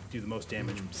just do the most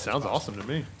damage. as Sounds possible. awesome to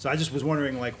me. So I just was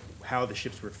wondering like how the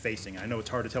ships were facing. I know it's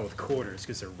hard to tell with quarters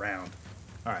because they're round.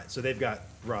 All right, so they've got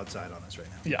broadside on us right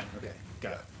now. Yeah. Okay,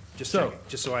 got it. Just So- checking,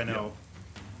 just so I know.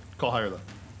 Call higher though.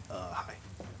 High.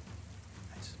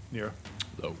 Nice. Nero.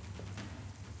 Low.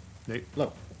 Nate.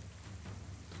 Low.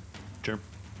 Germ.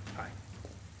 Hi.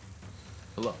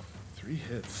 Hello. 3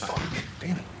 hits.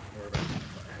 Damn it.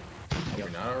 You're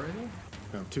not already?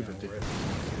 No, 250.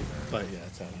 But yeah,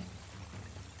 it's out.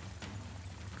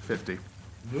 50.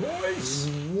 Nice.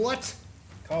 What?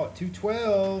 Call it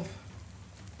 212.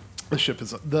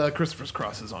 The Christopher's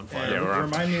Cross is on fire. And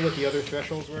remind me what the other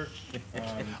thresholds were.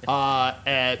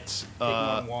 At Taking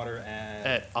on water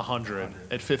at 100.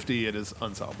 At 50, it is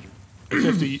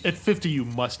unsalvageable. At 50, you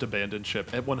must abandon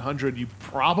ship. At 100, you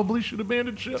probably should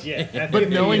abandon ship. Yeah. At But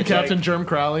 50, knowing it's Captain like, Germ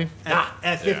Crowley,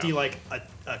 at 50, like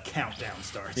a countdown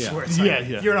starts. Yeah. Where it's like, Yeah,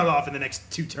 yeah. if you're not off in the next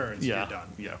 2 turns, yeah, you're done.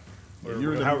 yeah, Or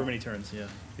You're in however many turns. Yeah.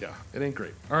 yeah, it ain't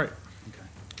great. All right,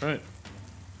 Okay. all right.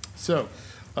 So,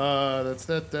 that's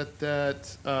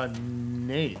that.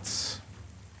 Nate,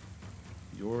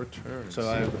 your turn. So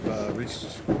I've reached.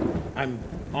 I'm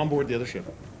on board the other ship.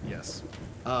 yes,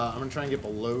 I'm gonna try and get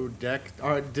below deck. All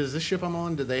right. Does this ship I'm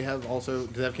on? Do they have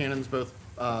cannons both?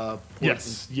 Ports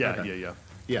yes, and- yeah, okay. yeah.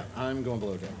 Yeah, I'm going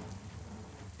below deck.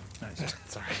 Nice.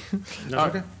 Sorry.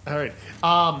 That's okay. All right.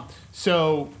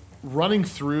 So running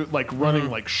through, like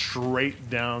straight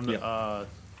down Yeah.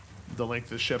 the length of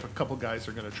the ship, a couple guys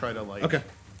are going to try to Okay.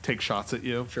 take shots at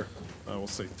you. Sure. We'll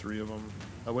say 3 of them.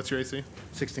 What's your AC?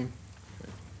 16.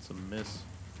 It's a miss.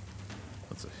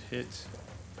 That's a hit,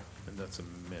 and that's a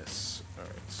miss. All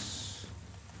right.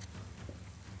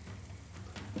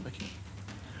 Thank you.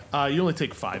 You only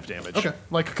take 5 damage. Okay.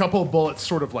 Like a couple of bullets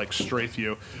sort of like strafe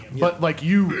you, but like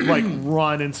you like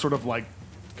run and sort of like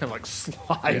kind of like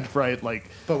slide, right? Like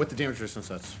But with the damage resistance,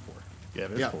 that's 4. yeah,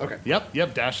 it is Yeah, 4. okay.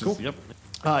 Yep. Dash is Cool. yep.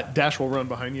 Dash will run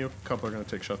behind you. A couple are going to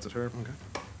take shots at her. Okay.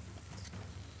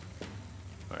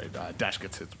 All right. Dash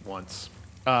gets hit once.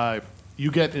 You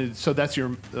get so that's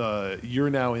your. You're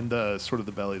now in the sort of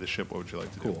the belly of the ship. What would you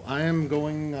like to Cool. I am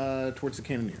going towards the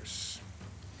cannoneers.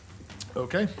 do?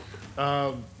 Okay.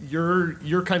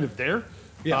 You're kind of there.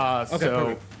 Yeah. Okay,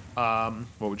 So, perfect.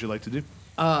 what would you like to do?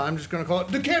 I'm just gonna call it.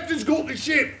 The captain's got the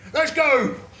ship. Let's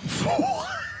go.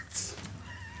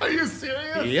 Are you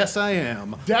serious? Yes, I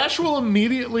am. Dash will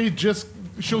immediately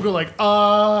she'll go like,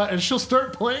 and she'll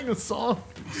start playing a song.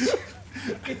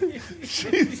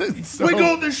 So We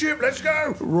got the ship. Let's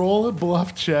go. roll a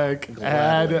bluff check,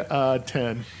 Gladly. add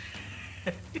 10.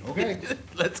 Okay.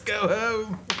 Let's go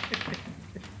home.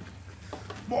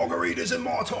 Margaritas and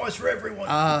Mai Tais for everyone.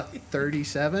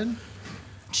 37.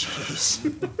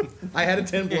 Jeez. I had a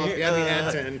 10 bluff. You had me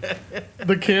add 10.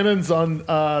 The cannons on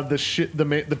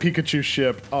the Pikachu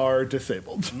ship are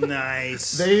disabled.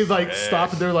 Nice. They like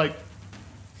stop and they're like,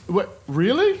 "What?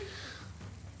 Really?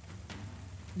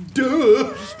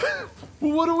 Duh.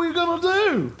 What are we gonna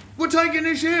do?" We're taking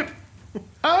the ship.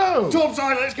 Oh,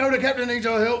 Topside. Let's go. The captain needs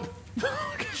our help.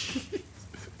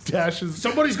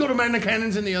 Somebody's got to man the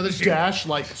cannons in the other ship. Dash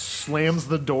like slams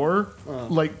the door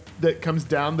like that comes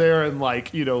down there and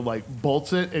like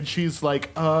bolts it, and she's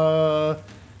like, they're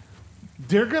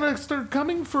gonna start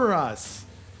coming for us,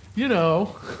 You have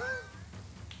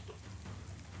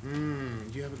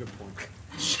a good point.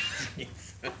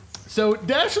 So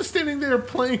Dash is standing there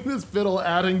playing this fiddle,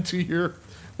 adding to your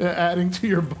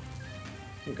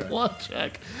Okay. bluff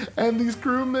check, and these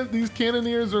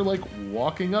cannoneers are like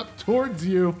walking up towards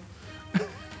you.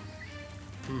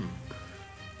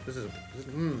 This is.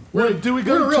 Wait, do we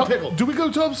we're in go a real pickle. Do we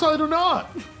go topside or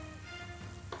not?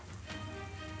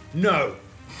 No.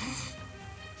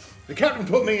 The captain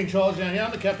put me in charge down here.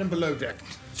 I'm the captain below deck.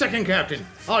 Second captain.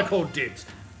 I call dibs.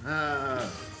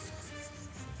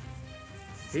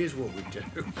 Here's what we do.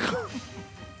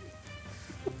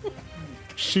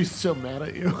 She's so mad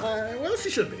at you. Well, she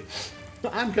should be.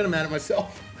 I'm kind of mad at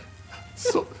myself.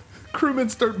 So crewmen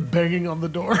start banging on the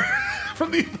door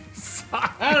from the other side.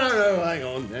 I don't know.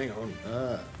 Hang on.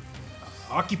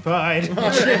 Occupied.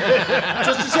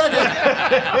 Just a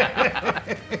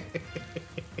second.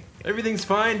 Everything's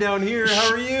fine down here.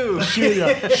 How are you?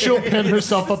 She'll pin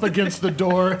herself up against the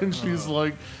door and she's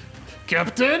like,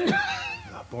 "Captain."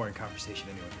 Boring conversation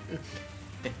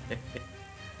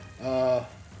anyway.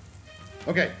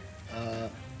 Okay.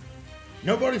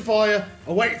 Nobody fire.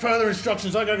 Await further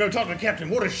instructions. I gotta go talk to the captain.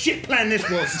 What a shit plan this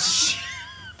was.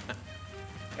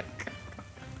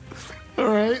 All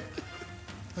right.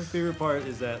 My favorite part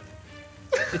is that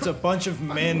it's a bunch of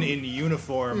men in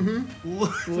uniform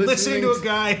listening to a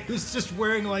guy who's just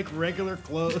wearing like regular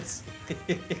clothes.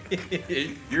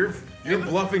 You're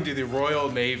bluffing to the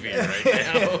Royal Navy right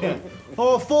now.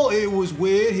 Oh, I thought it was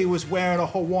weird. He was wearing a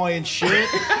Hawaiian shirt.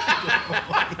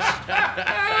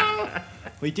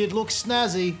 He did look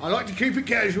snazzy. I like to keep it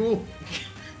casual.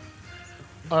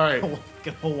 All right. Like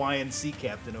a Hawaiian sea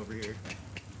captain over here.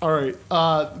 All right.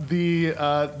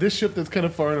 This ship that's kind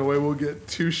of far and away will get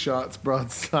 2 shots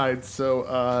broadside.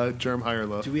 So, Germ, high or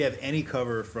low? Do we have any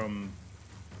cover from?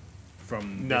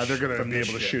 No, this they're going to from be this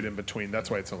able to ship? shoot in between. That's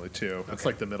why it's only 2. It's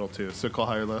like the middle 2. So call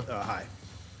high or low. High.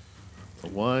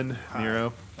 1,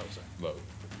 Nero. Oh, sorry. Low.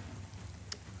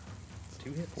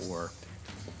 2 hits. 4.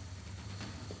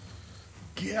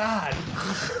 God.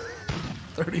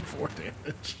 34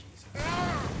 damage.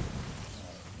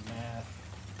 Math.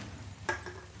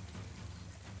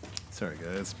 Sorry,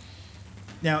 guys.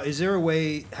 Now, is there a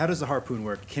way? How does the harpoon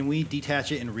work? Can we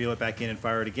detach it and reel it back in and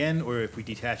fire it again, or if we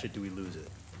detach it, do we lose it?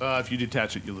 If you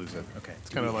detach it, you lose it. Okay. It's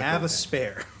Do kind we of like have a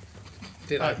spare.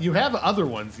 Did I? You have other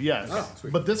ones, yes. Oh,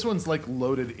 sweet. But this one's like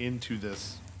loaded into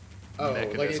this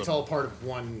mechanism. like it's all part of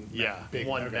one. Big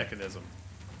one okay. mechanism.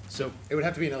 So, It would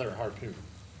have to be another harpoon.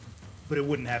 but it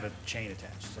wouldn't have a chain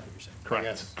attached. Is that what you're saying? Correct.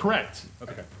 Yes. Correct.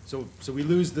 Okay. So we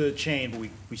lose the chain, but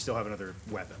we still have another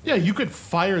weapon. Yeah, you could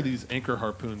fire these anchor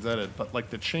harpoons at it, but like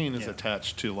the chain is Yeah.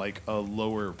 attached to like a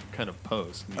lower kind of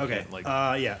post. and you Okay. can't, like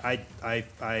Yeah.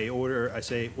 I order. I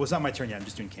say. Well, it's not my turn yet. I'm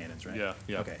just doing cannons, right? Yeah,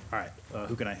 yeah. Okay. All right.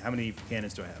 Who can I? How many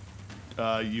cannons do I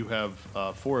have? you have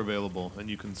 4 available, and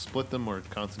you can split them or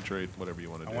concentrate, whatever you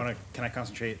want to do. Can I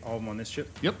concentrate all of them on this ship?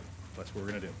 Yep. That's what we're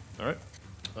gonna do. All right.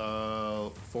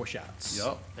 4 shots.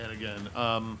 Yep. And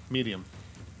again, medium.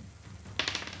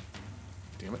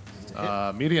 Damn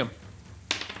it. Medium.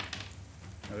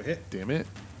 Another hit. Damn it.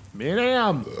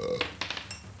 Medium.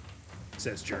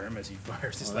 Says Germ as he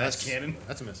fires his Oh, last cannon.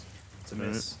 That's a miss. It's a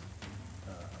miss.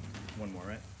 One more,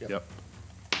 right? Yep.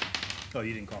 Oh,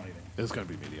 you didn't call anything. It's gonna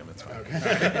be medium. It's fine.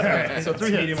 Okay. So 3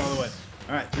 hits. Medium all the way.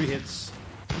 All right, 3 hits.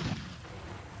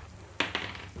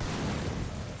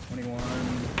 21,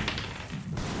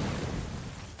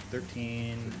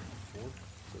 13,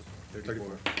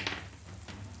 34,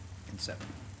 and 7.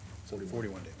 So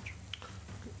 41 damage.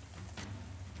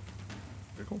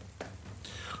 Very cool.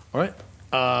 All right.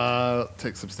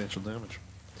 Take substantial damage.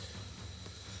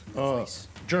 Nice.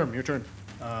 Germ, your turn.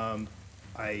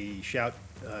 I shout,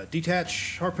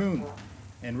 detach harpoon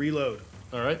and reload.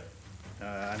 All right.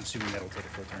 I'm assuming that'll take a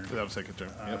full turn. That was second turn.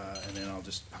 Yep. And then I'll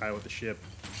just pilot the ship.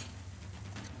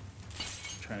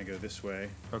 Trying to go this way.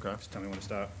 Okay. Just tell me when to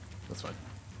stop. That's fine.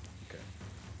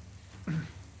 Okay.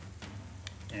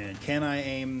 And can I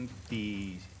aim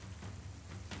the...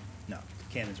 No,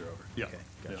 the cannons are over. Yeah. Okay,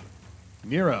 gotcha.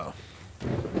 Nero.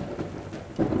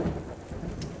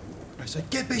 I said,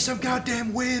 get me some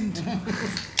goddamn wind.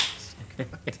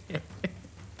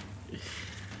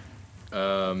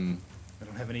 I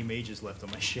don't have any mages left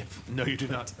on my ship. No, you do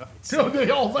not. No, they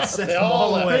all left. They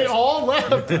all left. They all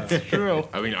left. That's true.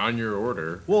 I mean, on your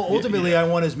order. Well, ultimately, I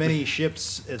want as many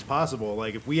ships as possible.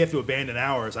 Like, if we have to abandon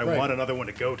ours, I Right. want another one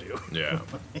to go to. Yeah.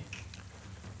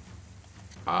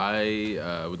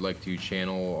 I would like to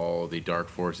channel all the dark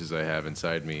forces I have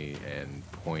inside me and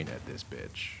point at this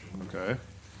bitch Okay.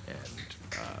 and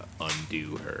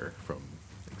undo her from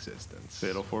existence.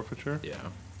 Fatal forfeiture. Yeah.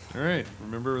 All right.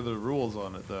 Remember the rules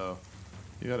on it, though.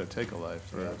 You got to take a life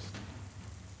first.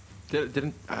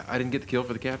 I didn't get the kill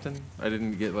for the captain. I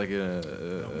didn't get like You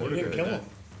didn't kill him.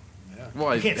 Well,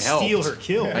 I You can't helped. steal her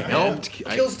kill. I helped.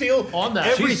 Kill steal. On that.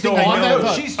 Everything She stole I my know.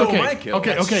 kill. She She stole okay. my kill.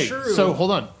 Okay, That's okay. true. So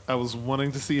hold on. I was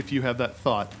wanting to see if you had that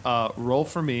thought. Roll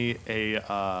for me a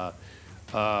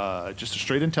just a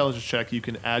straight intelligence check. You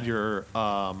can add your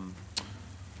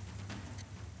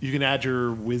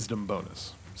wisdom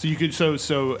bonus. So you could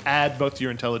so add both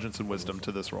your intelligence and wisdom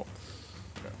to this roll.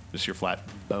 Just your flat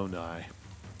boni.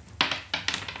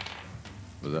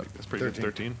 Was that? That's pretty good.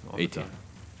 13. On the 18. die.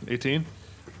 18.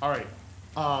 All right.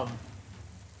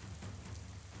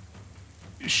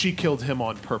 She killed him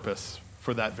on purpose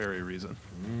for that very reason.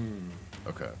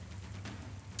 Okay.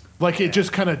 Like it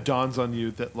just kind of dawns on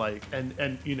you that like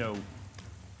and you know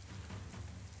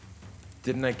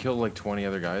Didn't I kill like 20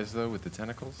 other guys though with the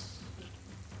tentacles?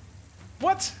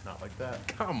 what? Not like that.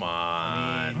 Come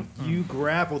on. You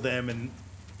grappled them and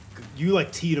you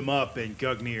like teed them up, and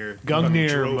Gungnir Gungnir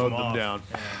drove mowed them off. down.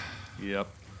 Yeah.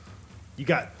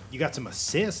 Yep. You got some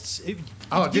assists.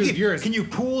 Oh, dude, can you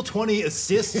pool 20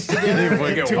 assists together?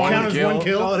 We get to one count as kill. one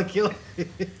kill? Call it a kill.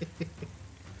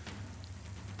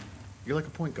 You're like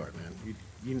a point guard, man.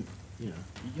 You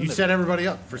never- set everybody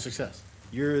up for success.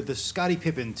 You're the Scottie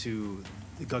Pippen to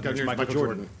Gungnir's Gungnir's Michael Michael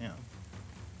Jordan. Jordan. Yeah.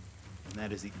 And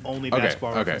that is the only Okay.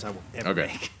 basketball Okay. reference I will ever Okay.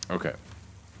 make. Okay.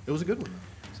 It was a good one,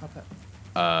 though. It's not bad.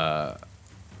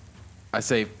 I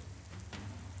say,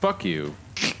 fuck you.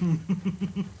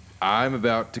 I'm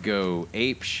about to go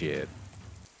ape shit.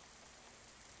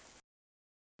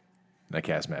 And I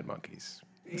cast Mad Monkeys.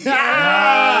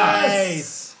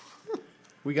 Nice.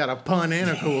 We got a pun and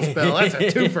a cool spell. That's a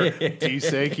twofer. Do you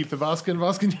say keep the Voskin?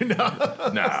 Voskin, you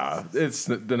know. Nah, it's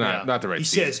not the right He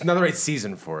season. says- not the right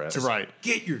season for us. Right.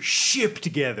 Get your ship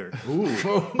together. All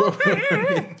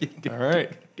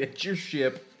right. Get your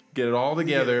ship. Get it all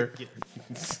together.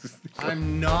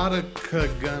 I'm not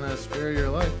gonna spare your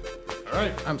life. All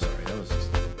right. I'm sorry. That was just.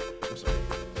 I'm sorry.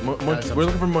 We're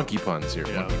looking for monkey puns here.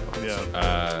 Yeah. Monkey puns.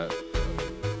 Yeah.